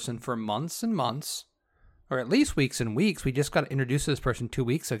this person for months and months, or at least weeks and weeks, we just got introduced to this person 2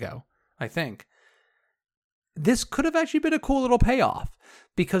 weeks ago, I think. This could have actually been a cool little payoff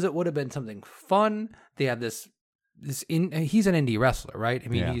because it would have been something fun. They have he's an indie wrestler, right? I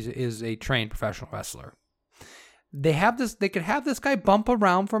mean, Yeah. he is a trained professional wrestler. They could have this guy bump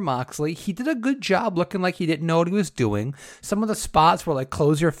around for Moxley. He did a good job looking like he didn't know what he was doing. Some of the spots were like,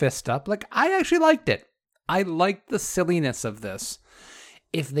 close your fist up. Like, I actually liked it. I liked the silliness of this.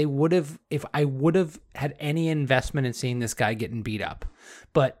 If I would have had any investment in seeing this guy getting beat up.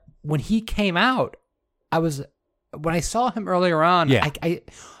 But when he came out, when I saw him earlier on, Yeah.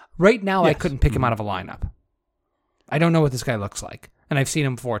 Right now, I Yes. couldn't pick him out of a lineup. I don't know what this guy looks like. And I've seen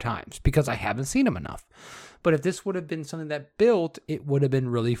him 4 times because I haven't seen him enough. But if this would have been something that built, it would have been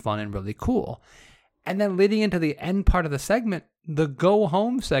really fun and really cool. And then leading into the end part of the segment, the go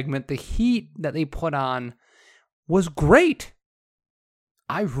home segment, the heat that they put on was great.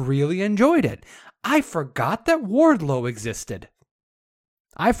 I really enjoyed it. I forgot that Wardlow existed.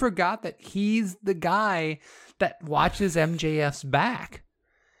 I forgot that he's the guy that watches MJF's back.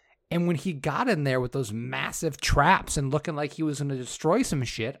 And when he got in there with those massive traps and looking like he was going to destroy some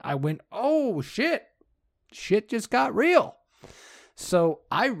shit, I went, oh, shit. Shit just got real. So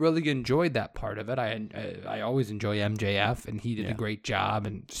I really enjoyed that part of it. I always enjoy MJF, and he did a great job.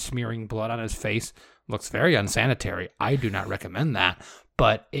 And smearing blood on his face looks very unsanitary. I do not recommend that,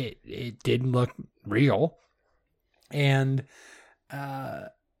 but it did look real. And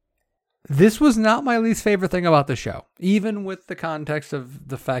this was not my least favorite thing about the show, even with the context of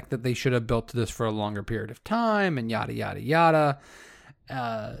the fact that they should have built this for a longer period of time and yada, yada, yada.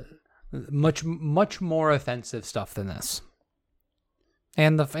 Much more offensive stuff than this.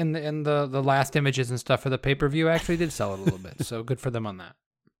 And the last images and stuff for the pay-per-view actually did sell it a little bit. So good for them on that.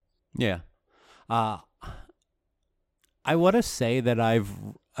 Yeah. I want to say that I've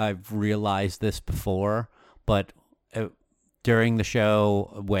realized this before, but during the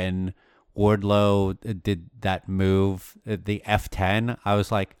show when Wardlow did that move, the F10, I was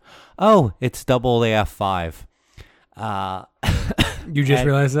like, oh, it's double the F5. You just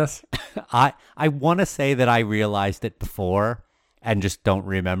realized this? I want to say that I realized it before and just don't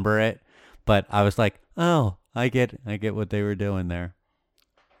remember it, but I was like, oh, I get what they were doing there.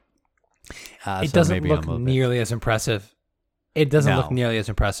 It So doesn't maybe look I'm a bit- nearly as impressive. It doesn't No. look nearly as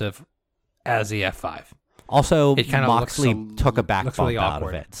impressive as the F5. Also, It kinda Moxley looks took a back looks bump really out of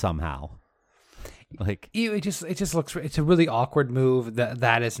awkward. it somehow. Like, It just looks. It's a really awkward move.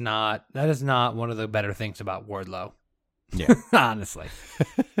 That is not one of the better things about Wardlow. yeah, Honestly,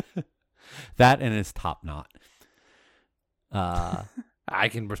 that and his top knot. I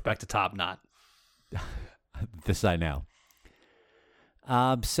can respect a top knot. This I know.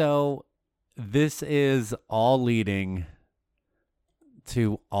 So this is all leading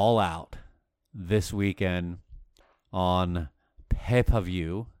to All Out this weekend on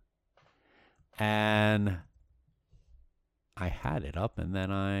pay-per-view, and I had it up and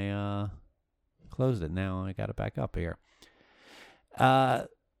then I closed it. Now I got it back up here.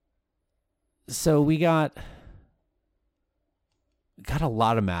 So we got a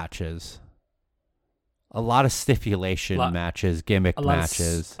lot of matches, a lot of stipulation matches, gimmick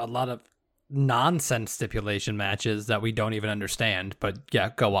matches. A lot of nonsense stipulation matches that we don't even understand. But yeah,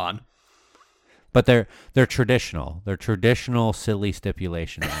 go on. But they're traditional. They're traditional silly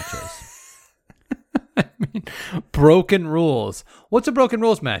stipulation matches. I mean, broken rules. What's a broken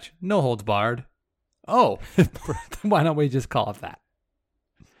rules match? No holds barred. Oh, why don't we just call it that?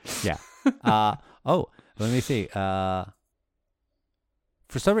 Yeah. Oh, let me see. For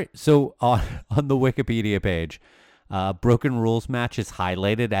some reason, so on the Wikipedia page, broken rules match is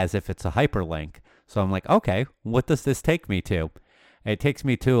highlighted as if it's a hyperlink. So I'm like, okay, what does this take me to? It takes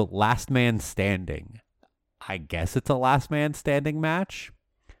me to Last Man Standing. I guess it's a Last Man Standing match.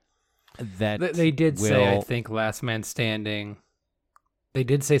 That They did say, I will- think, last man standing. They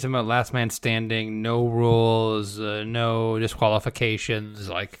did say something about last man standing, no rules, no disqualifications.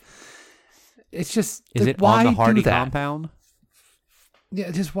 Like, it's just, Is it why on the do Hardy that? compound?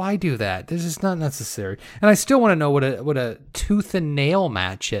 Yeah, just why do that? This is not necessary. And I still want to know what a tooth and nail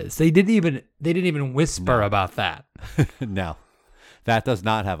match is. They didn't even whisper about that. No, that does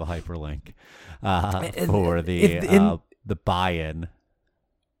not have a hyperlink for in- the buy-in.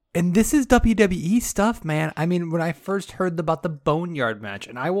 And this is WWE stuff, man. I mean, when I first heard about the Boneyard match,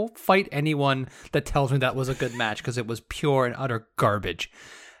 and I will fight anyone that tells me that was a good match because it was pure and utter garbage.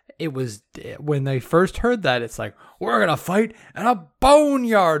 It was, when they first heard that, it's like, we're going to fight in a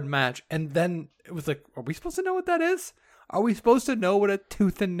Boneyard match. And then it was like, are we supposed to know what that is? Are we supposed to know what a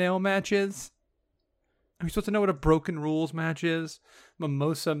tooth and nail match is? Are we supposed to know what a Broken Rules match is?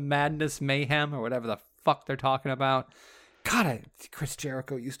 Mimosa Madness Mayhem, or whatever the fuck they're talking about. God, Chris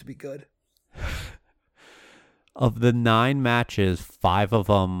Jericho used to be good. Of the 9 matches, 5 of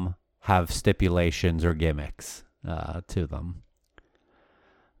them have stipulations or gimmicks to them.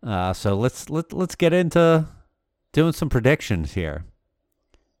 So let's get into doing some predictions here.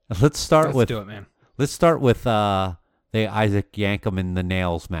 Let's start with do it, man. Let's start with the Isaac Yankem and the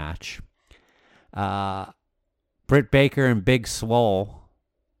Nails match. Britt Baker and Big Swole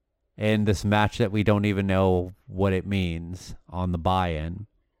in this match that we don't even know what it means on the buy-in.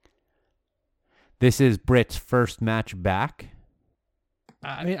 This is Britt's first match back.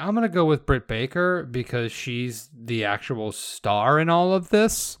 I mean, I'm going to go with Britt Baker because she's the actual star in all of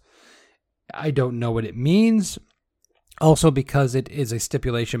this. I don't know what it means. Also, because it is a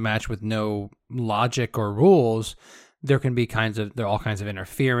stipulation match with no logic or rules, there can be all kinds of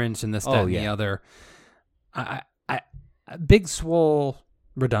interference and this, that, and the other. Big Swole,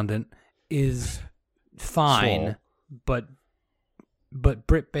 redundant, is fine, but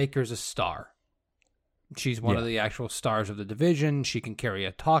Britt Baker's a star. She's one of the actual stars of the division. She can carry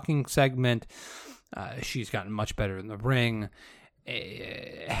a talking segment. She's gotten much better in the ring.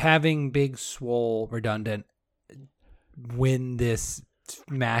 Having Big Swole, redundant, win this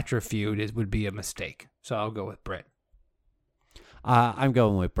match or feud would be a mistake. So I'll go with Britt. I'm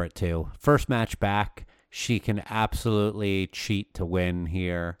going with Britt too. First match back. She can absolutely cheat to win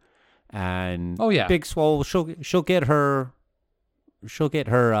here, and Big Swole, she'll get her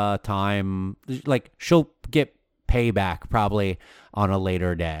time. Like, she'll get payback probably on a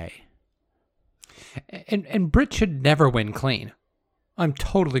later day. And Britt should never win clean. I'm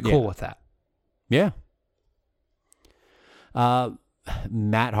totally cool with that. Yeah.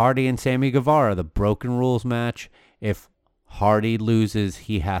 Matt Hardy and Sammy Guevara, the Broken Rules match. If Hardy loses,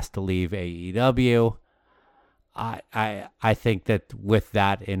 he has to leave AEW. I think that with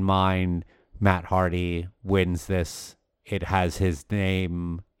that in mind, Matt Hardy wins this. It has his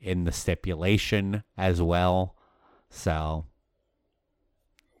name in the stipulation as well. So,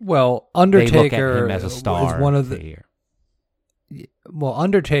 well, Undertaker they look at him as a star is one of the here. Well,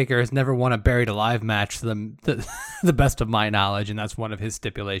 Undertaker has never won a Buried Alive match, to the best of my knowledge, and that's one of his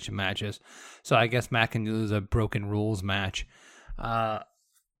stipulation matches. So I guess Matt can lose a Broken Rules match.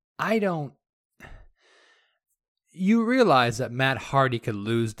 You realize that Matt Hardy could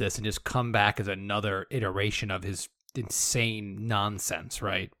lose this and just come back as another iteration of his insane nonsense,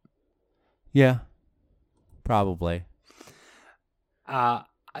 right? Yeah, probably. I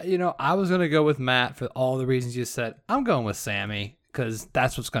was going to go with Matt for all the reasons you said. I'm going with Sammy because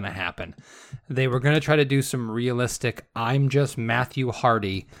that's what's going to happen. They were going to try to do some realistic, I'm just Matthew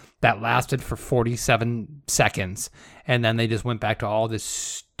Hardy that lasted for 47 seconds. And then they just went back to all this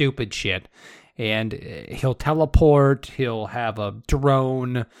stupid shit. And he'll teleport, he'll have a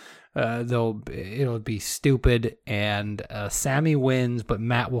drone, it'll be stupid, and Sammy wins, but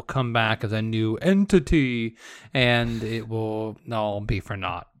Matt will come back as a new entity, and it will all be for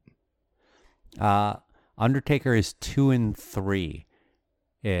naught. Undertaker is 2-3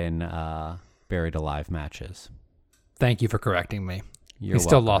 in Buried Alive matches. Thank you for correcting me. You're He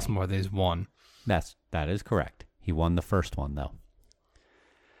still welcome. lost more than he's won. That is correct. He won the first one though.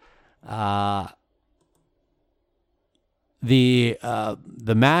 The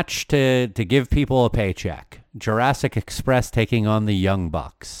match to give people a paycheck. Jurassic Express taking on the Young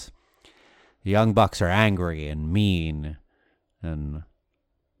Bucks. The Young Bucks are angry and mean and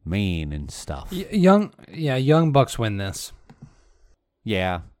stuff. Young Bucks win this.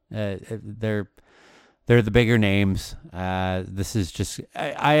 Yeah, they're the bigger names. This is just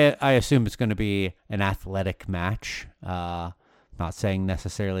I assume it's going to be an athletic match. Not saying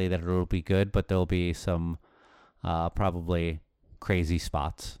necessarily that it'll be good, but there'll be some probably crazy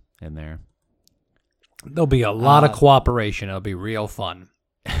spots in there. There'll be a lot of cooperation. It'll be real fun.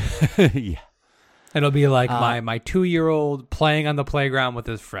 Yeah. It'll be like my 2-year-old playing on the playground with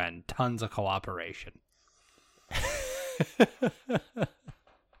his friend. Tons of cooperation.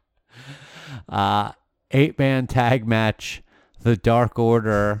 8-man tag match. The Dark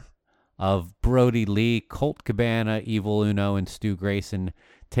Order of Brody Lee, Colt Cabana, Evil Uno, and Stu Grayson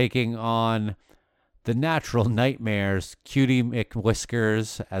taking on the Natural Nightmares, Cutie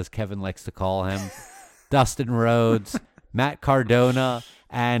McWhiskers, as Kevin likes to call him, Dustin Rhodes, Matt Cardona,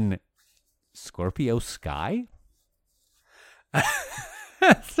 And Scorpio Sky?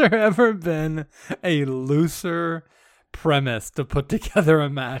 Has there ever been a looser premise to put together a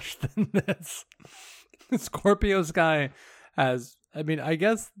match than this? Scorpio Sky has, I mean, I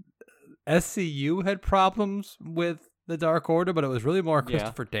guess SCU had problems with the Dark Order, but it was really more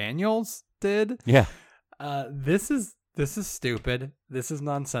Christopher Daniels did. Yeah. This is stupid. This is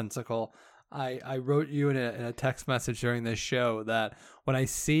nonsensical. I wrote you in a text message during this show that when I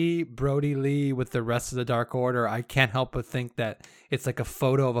see Brody Lee with the rest of the Dark Order, I can't help but think that it's like a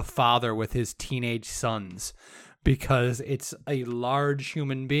photo of a father with his teenage sons, because it's a large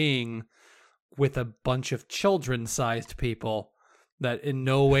human being with a bunch of children-sized people that in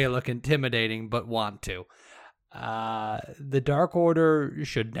no way look intimidating but want to. The Dark Order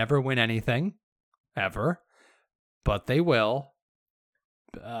should never win anything, ever, but they will.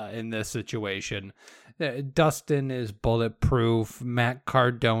 In this situation, Dustin is bulletproof. Matt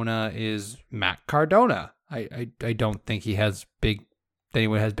Cardona is Matt Cardona. I don't think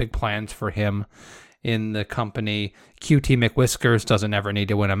anyone has big plans for him in the company. QT McWhiskers doesn't ever need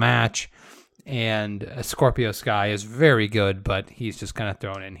to win a match, and Scorpio Sky is very good, but he's just kind of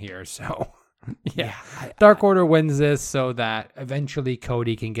thrown in here. So yeah, Dark Order wins this so that eventually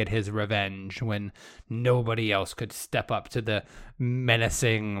Cody can get his revenge when nobody else could step up to the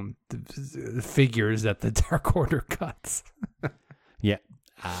menacing figures that the Dark Order cuts. Yeah,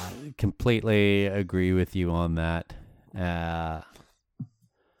 completely agree with you on that.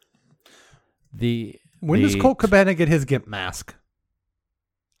 When does Colt Cabana get his Gimp mask?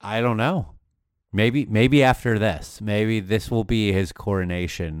 I don't know. Maybe after this. Maybe this will be his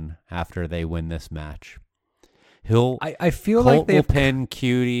coronation after they win this match. I feel Colt like they will pin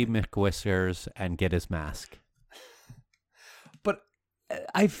Cutie McWhiskers and get his mask. But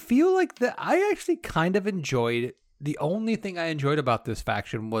I feel like that I actually kind of enjoyed. The only thing I enjoyed about this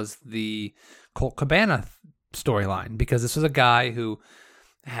faction was the Colt Cabana storyline, because this was a guy who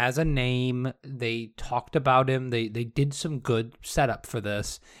has a name. They talked about him. They did some good setup for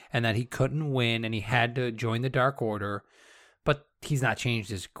this, and that he couldn't win and he had to join the Dark Order, but he's not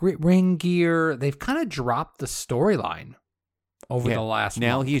changed his ring gear. They've kind of dropped the storyline over the last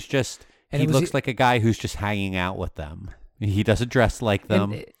Now month. he's just, he looks like a guy who's just hanging out with them. He doesn't dress like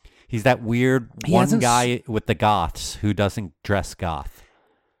them. He's that weird one guy with the goths who doesn't dress goth.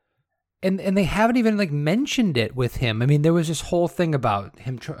 And they haven't even like mentioned it with him. I mean, there was this whole thing about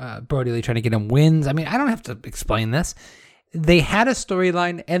him, Brody Lee trying to get him wins. I mean, I don't have to explain this. They had a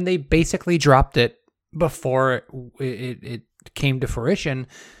storyline and they basically dropped it before it came to fruition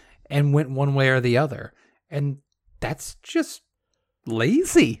and went one way or the other. And that's just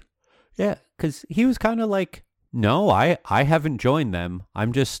lazy. Yeah, because he was kind of like, no, I haven't joined them.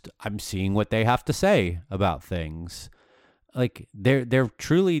 I'm seeing what they have to say about things. Like there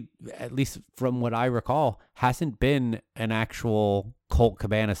truly, at least from what I recall, hasn't been an actual Colt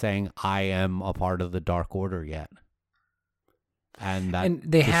Cabana saying I am a part of the Dark Order yet, and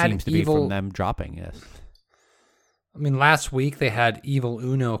that they just had seems to be from them dropping this. I mean, last week they had Evil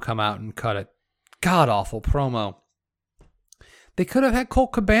Uno come out and cut a god awful promo. They could have had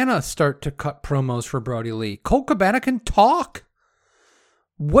Colt Cabana start to cut promos for Brody Lee. Colt Cabana can talk.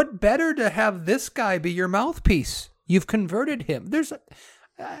 What better to have this guy be your mouthpiece? You've converted him.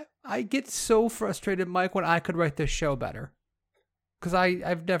 I get so frustrated, Mike, when I could write this show better, because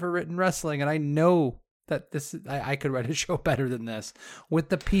I've never written wrestling, and I know that I could write a show better than this with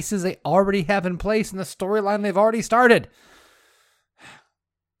the pieces they already have in place and the storyline they've already started.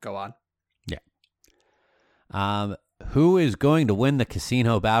 Go on. Yeah. Who is going to win the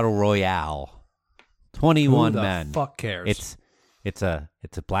Casino Battle Royale? 21 men. Who the fuck cares? It's a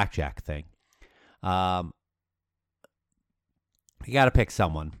blackjack thing. You got to pick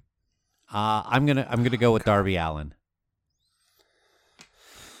someone. I'm gonna go with Darby Allin.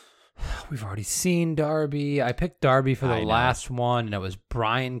 We've already seen Darby. I picked Darby for the last one, and it was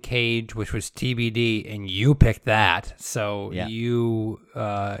Brian Cage, which was TBD, and you picked that. So yeah.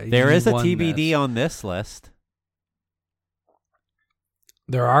 There is a TBD on this list.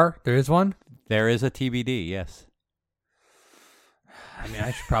 There is one? There is a TBD, yes. I mean,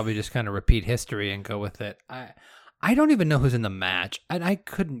 I should probably just kind of repeat history and go with it. I don't even know who's in the match, and I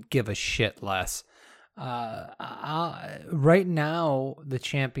couldn't give a shit less. Right now, the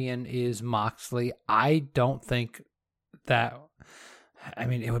champion is Moxley. I don't think that... I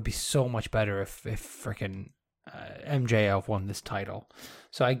mean, it would be so much better if freaking MJF won this title.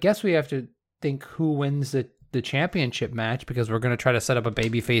 So I guess we have to think who wins the championship match, because we're going to try to set up a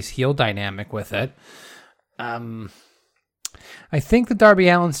babyface heel dynamic with it. I think the Darby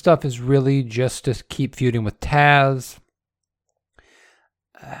Allin stuff is really just to keep feuding with Taz.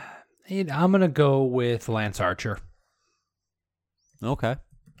 I'm going to go with Lance Archer. Okay.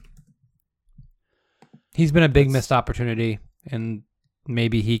 He's been a big missed opportunity, and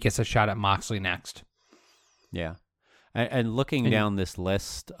maybe he gets a shot at Moxley next. Yeah. And looking down this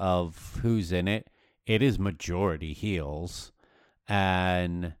list of who's in it, it is majority heels.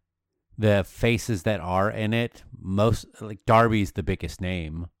 And the faces that are in it, most, like, Darby's the biggest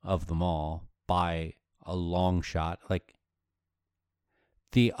name of them all by a long shot. Like,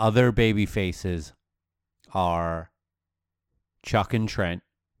 the other baby faces are Chuck and Trent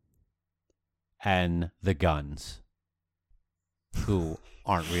and the Guns, who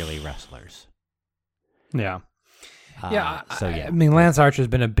aren't really wrestlers. Yeah. So I mean, Lance Archer's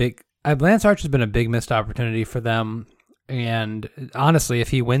been a big missed opportunity for them. And honestly, if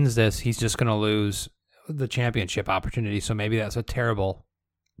he wins this, he's just going to lose the championship opportunity. So maybe that's a terrible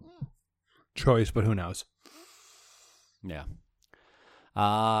choice, but who knows? Yeah.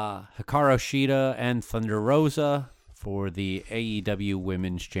 Hikaru Shida and Thunder Rosa for the AEW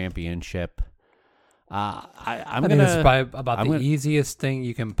Women's Championship. I think this is probably about the easiest thing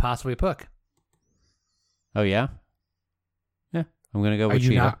you can possibly pick. Oh, yeah? Yeah, I'm going to go with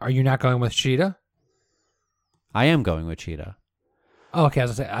Shida. Are you not going with Shida? I am going with Shida. Oh, okay.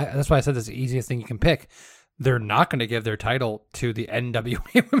 That's why I said this is the easiest thing you can pick. They're not going to give their title to the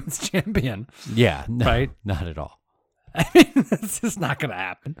NWA Women's Champion. Yeah, no, right? Not at all. I mean, that's just not going to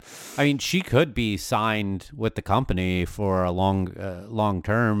happen. I mean, she could be signed with the company for a long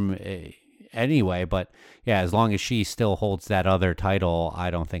term anyway, but yeah, as long as she still holds that other title,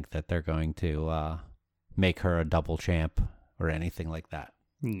 I don't think that they're going to make her a double champ or anything like that.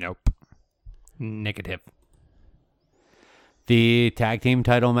 Nope. Negative. The tag team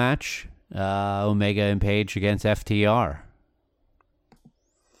title match, Omega and Page against FTR.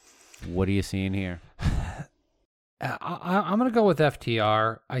 What are you seeing here? I'm going to go with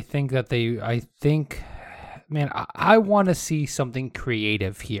FTR. I want to see something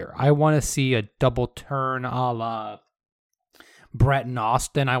creative here. I want to see a double turn a la Brett and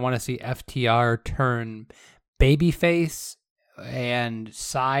Austin. I want to see FTR turn babyface and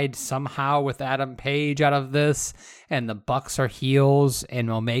side somehow with Adam Page out of this, and the Bucks are heels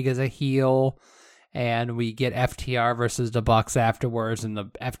and Omega's a heel, and we get FTR versus the Bucks afterwards, and the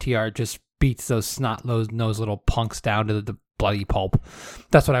FTR just beats those snot-nosed little punks down to the bloody pulp.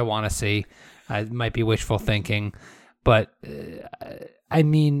 That's what I want to see. It might be wishful thinking, but I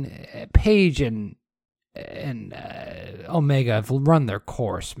mean, Page and Omega have run their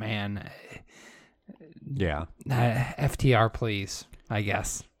course, man. Yeah. FTR, please, I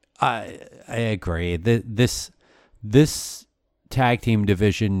guess. I agree. This tag team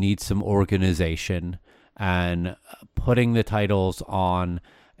division needs some organization, and putting the titles on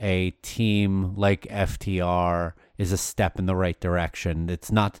a team like FTR is a step in the right direction.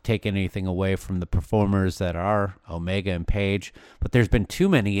 It's not to take anything away from the performers that are Omega and Page, but there's been too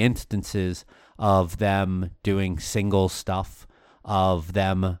many instances of them doing single stuff, of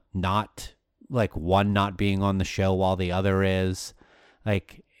them not, like, one not being on the show while the other is.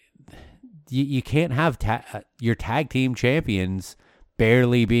 Like, you can't have your tag team champions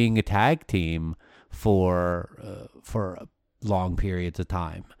barely being a tag team for long periods of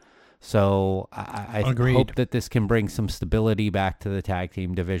time. So I hope that this can bring some stability back to the tag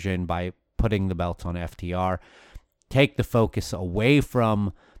team division by putting the belts on FTR. Take the focus away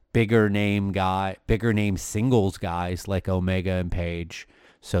from bigger name singles guys like Omega and Page,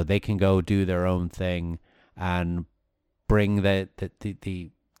 so they can go do their own thing and bring the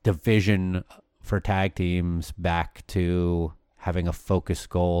division for tag teams back to having a focused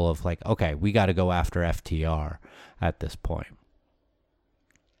goal of, like, okay, we got to go after FTR at this point.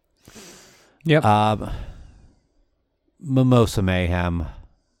 Yep. Mimosa Mayhem.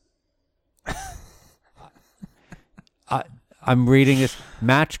 I'm reading this.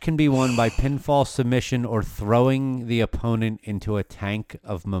 Match can be won by pinfall, submission, or throwing the opponent into a tank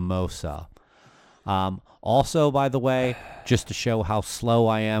of mimosa. Also, by the way, just to show how slow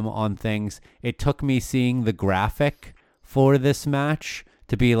I am on things, it took me seeing the graphic for this match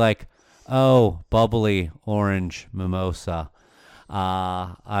to be like, oh, bubbly orange mimosa.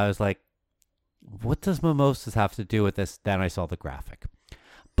 I was like, what does mimosas have to do with this? Then I saw the graphic.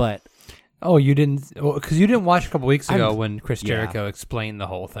 But oh, you didn't, because you didn't watch a couple weeks ago when Chris Jericho explained the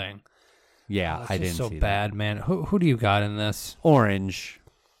whole thing. Yeah, I didn't see that. So bad, man. Who do you got in this? Orange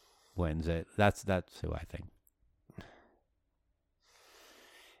wins it. That's who I think.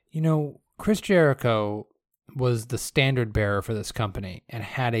 You know, Chris Jericho was the standard bearer for this company and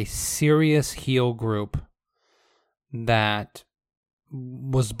had a serious heel group that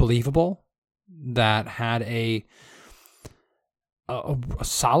was believable, that had a a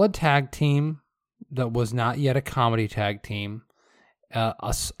solid tag team that was not yet a comedy tag team, a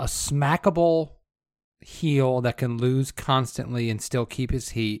smackable heel that can lose constantly and still keep his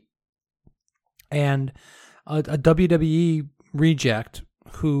heat, and a WWE reject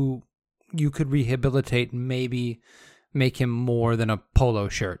who you could rehabilitate and maybe make him more than a polo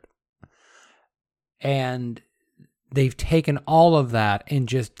shirt. And they've taken all of that and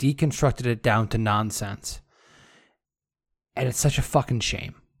just deconstructed it down to nonsense. And it's such a fucking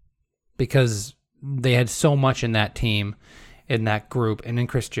shame because they had so much in that team, in that group, and in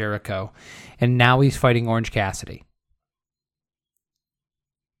Chris Jericho. And now he's fighting Orange Cassidy.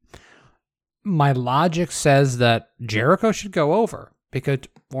 My logic says that Jericho should go over because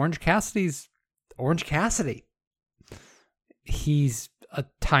Orange Cassidy's Orange Cassidy. He's a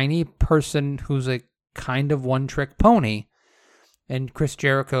tiny person who's a kind of one-trick pony, and Chris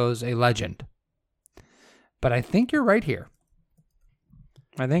Jericho's a legend. But I think you're right here.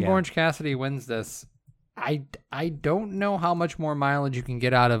 I think Orange Cassidy wins this. I don't know how much more mileage you can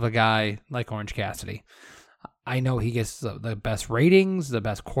get out of a guy like Orange Cassidy. I know he gets the best ratings, the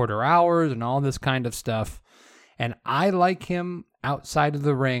best quarter hours, and all this kind of stuff. And I like him outside of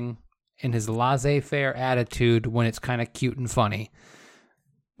the ring in his laissez-faire attitude when it's kind of cute and funny.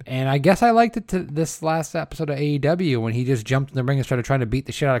 And I guess I liked it to this last episode of AEW when he just jumped in the ring and started trying to beat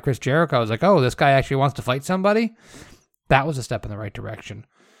the shit out of Chris Jericho. I was like, oh, this guy actually wants to fight somebody? That was a step in the right direction.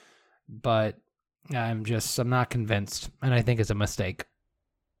 But I'm not convinced, and I think it's a mistake.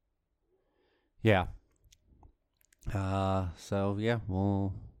 Yeah. So yeah,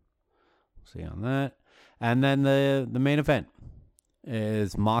 we'll see on that. And then the main event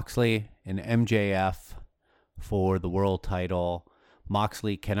is Moxley and MJF for the world title.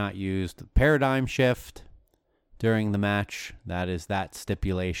 Moxley cannot use the paradigm shift during the match. That is that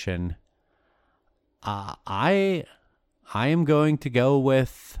stipulation. I am going to go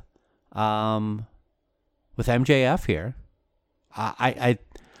with MJF here. I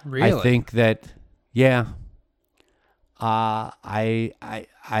think that I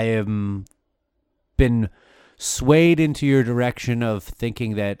am been swayed into your direction of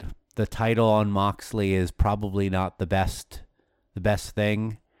thinking that the title on Moxley is probably not the best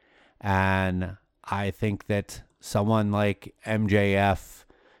thing, and I think that someone like MJF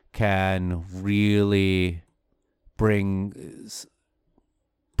can really bring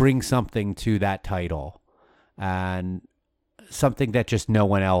something to that title, and something that just no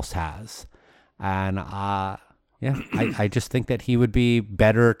one else has. And I just think that he would be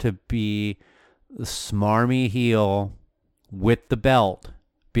better to be the smarmy heel with the belt,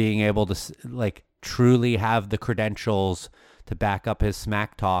 being able to like truly have the credentials to back up his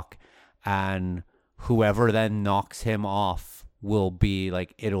smack talk, and whoever then knocks him off will be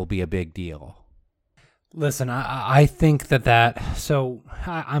like, it'll be a big deal. Listen, I think so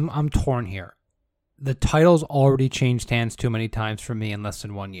I'm torn here. The title's already changed hands too many times for me in less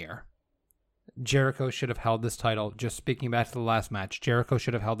than 1 year. Jericho should have held this title. Just speaking back to the last match, Jericho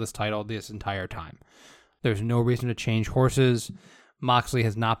should have held this title this entire time. There's no reason to change horses. Moxley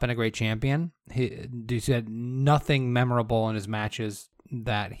has not been a great champion. He's had nothing memorable in his matches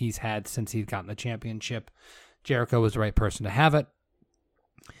that he's had since he's gotten the championship. Jericho was the right person to have it.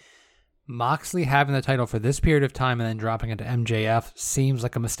 Moxley having the title for this period of time and then dropping it to MJF seems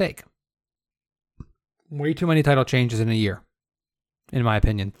like a mistake. Way too many title changes in a year, in my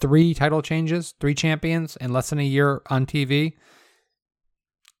opinion. 3 title changes, 3 champions in less than a year on TV.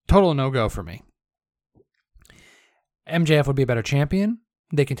 Total no-go for me. MJF would be a better champion.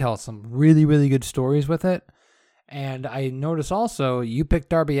 They can tell some really, really good stories with it. And I notice also you picked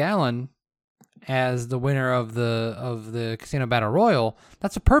Darby Allin as the winner of the Casino Battle Royal.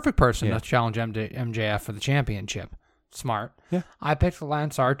 That's a perfect person to challenge MJF for the championship. Smart. Yeah. I picked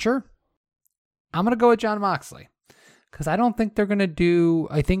Lance Archer. I'm going to go with Jon Moxley because I don't think they're going to do...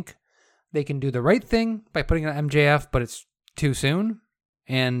 I think they can do the right thing by putting on MJF, but it's too soon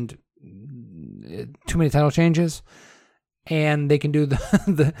and too many title changes. And they can do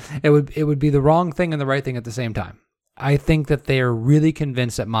it would be the wrong thing and the right thing at the same time. I think that they are really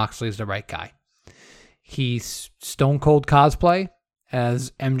convinced that Moxley is the right guy. He's stone cold cosplay,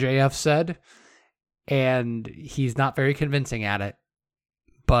 as MJF said, and he's not very convincing at it,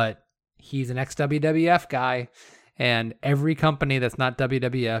 but he's an ex-WWF guy, and every company that's not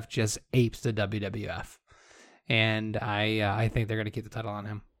WWF just apes the WWF. And I think they're going to keep the title on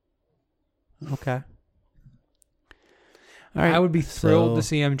him. Okay. All right, I would be thrilled to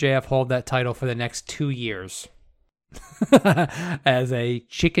see MJF hold that title for the next 2 years. As a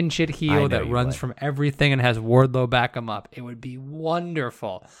chicken shit heel that runs from everything and has Wardlow back him up. It would be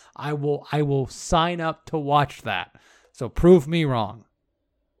wonderful. I will sign up to watch that. So prove me wrong.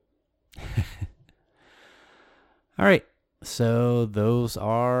 All right. So those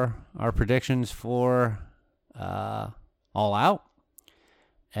are our predictions for All Out.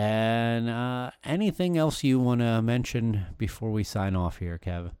 And anything else you want to mention before we sign off here,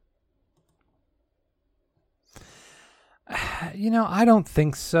 Kev? I don't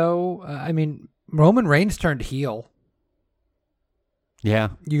think so. I mean, Roman Reigns turned heel. Yeah.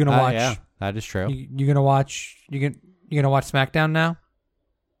 You gonna watch? Yeah, that is true. You gonna watch? You gonna watch SmackDown now?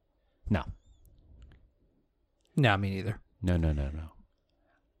 No. No, me neither. No.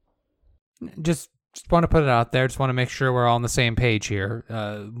 Just want to put it out there. Just want to make sure we're all on the same page here.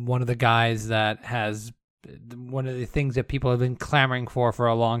 One of the guys that has one of the things that people have been clamoring for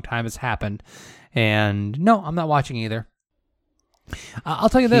a long time has happened, and no, I'm not watching either. I'll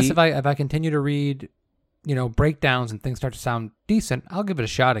tell you this: if I continue to read, breakdowns and things start to sound decent, I'll give it a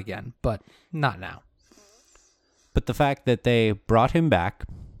shot again, but not now. But the fact that they brought him back,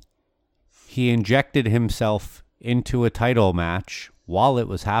 he injected himself into a title match while it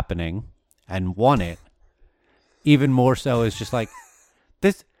was happening and won it, even more so is just like,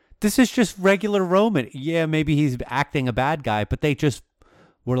 this is just regular Roman. Yeah, maybe he's acting a bad guy, but they just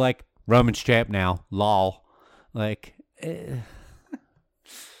were like, Roman's champ now, lol. Like,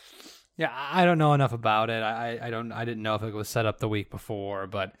 Yeah, I don't know enough about it. I didn't know if it was set up the week before,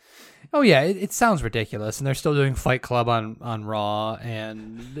 but it sounds ridiculous, and they're still doing Fight Club on Raw,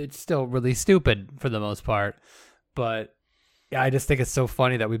 and it's still really stupid for the most part. But yeah, I just think it's so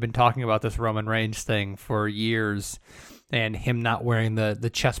funny that we've been talking about this Roman Reigns thing for years, and him not wearing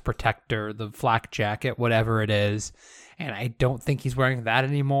the chest protector, the flak jacket, whatever it is, and I don't think he's wearing that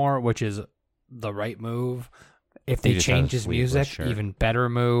anymore, which is the right move. If they change his music, shirt. Even better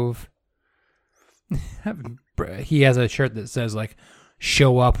move. He has a shirt that says like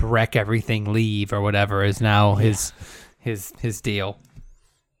 "Show up, wreck everything, leave" or whatever is now his deal.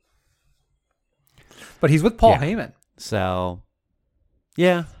 But he's with Paul Heyman, so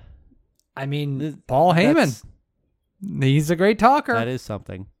yeah. I mean, Paul Heyman, he's a great talker. That is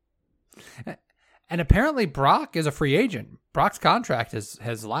something. And apparently, Brock is a free agent. Brock's contract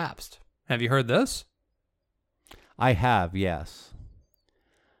has lapsed. Have you heard this? I have, yes.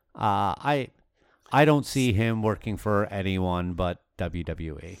 I don't see him working for anyone but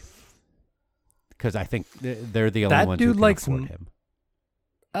WWE, because I think they're the only ones who can afford him.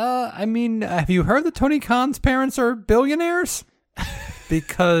 I mean, have you heard that Tony Khan's parents are billionaires?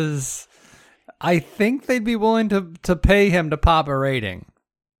 Because I think they'd be willing to pay him to pop a rating.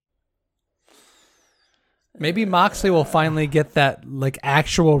 Maybe Moxley will finally get that like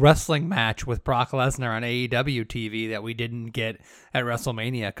actual wrestling match with Brock Lesnar on AEW TV that we didn't get at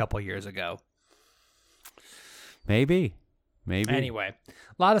WrestleMania a couple years ago. Maybe. Anyway, a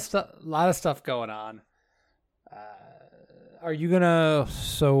lot of stuff going on. Are you gonna?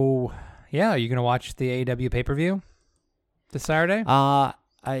 Are you gonna watch the AEW pay-per-view this Saturday? I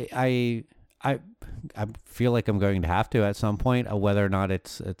feel like I'm going to have to at some point. Whether or not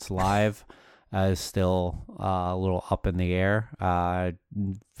it's live is still a little up in the air.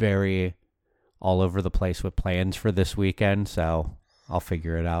 Very all over the place with plans for this weekend, so I'll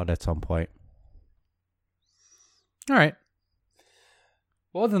figure it out at some point. All right.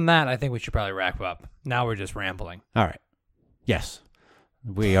 Well, other than that, I think we should probably wrap up. Now we're just rambling. All right. Yes.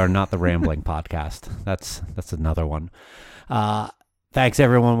 We are not the rambling podcast. That's another one. Thanks,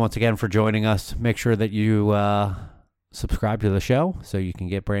 everyone, once again for joining us. Make sure that you subscribe to the show so you can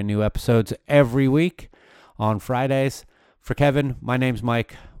get brand new episodes every week on Fridays. For Kevin, my name's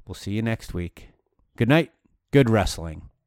Mike. We'll see you next week. Good night. Good wrestling.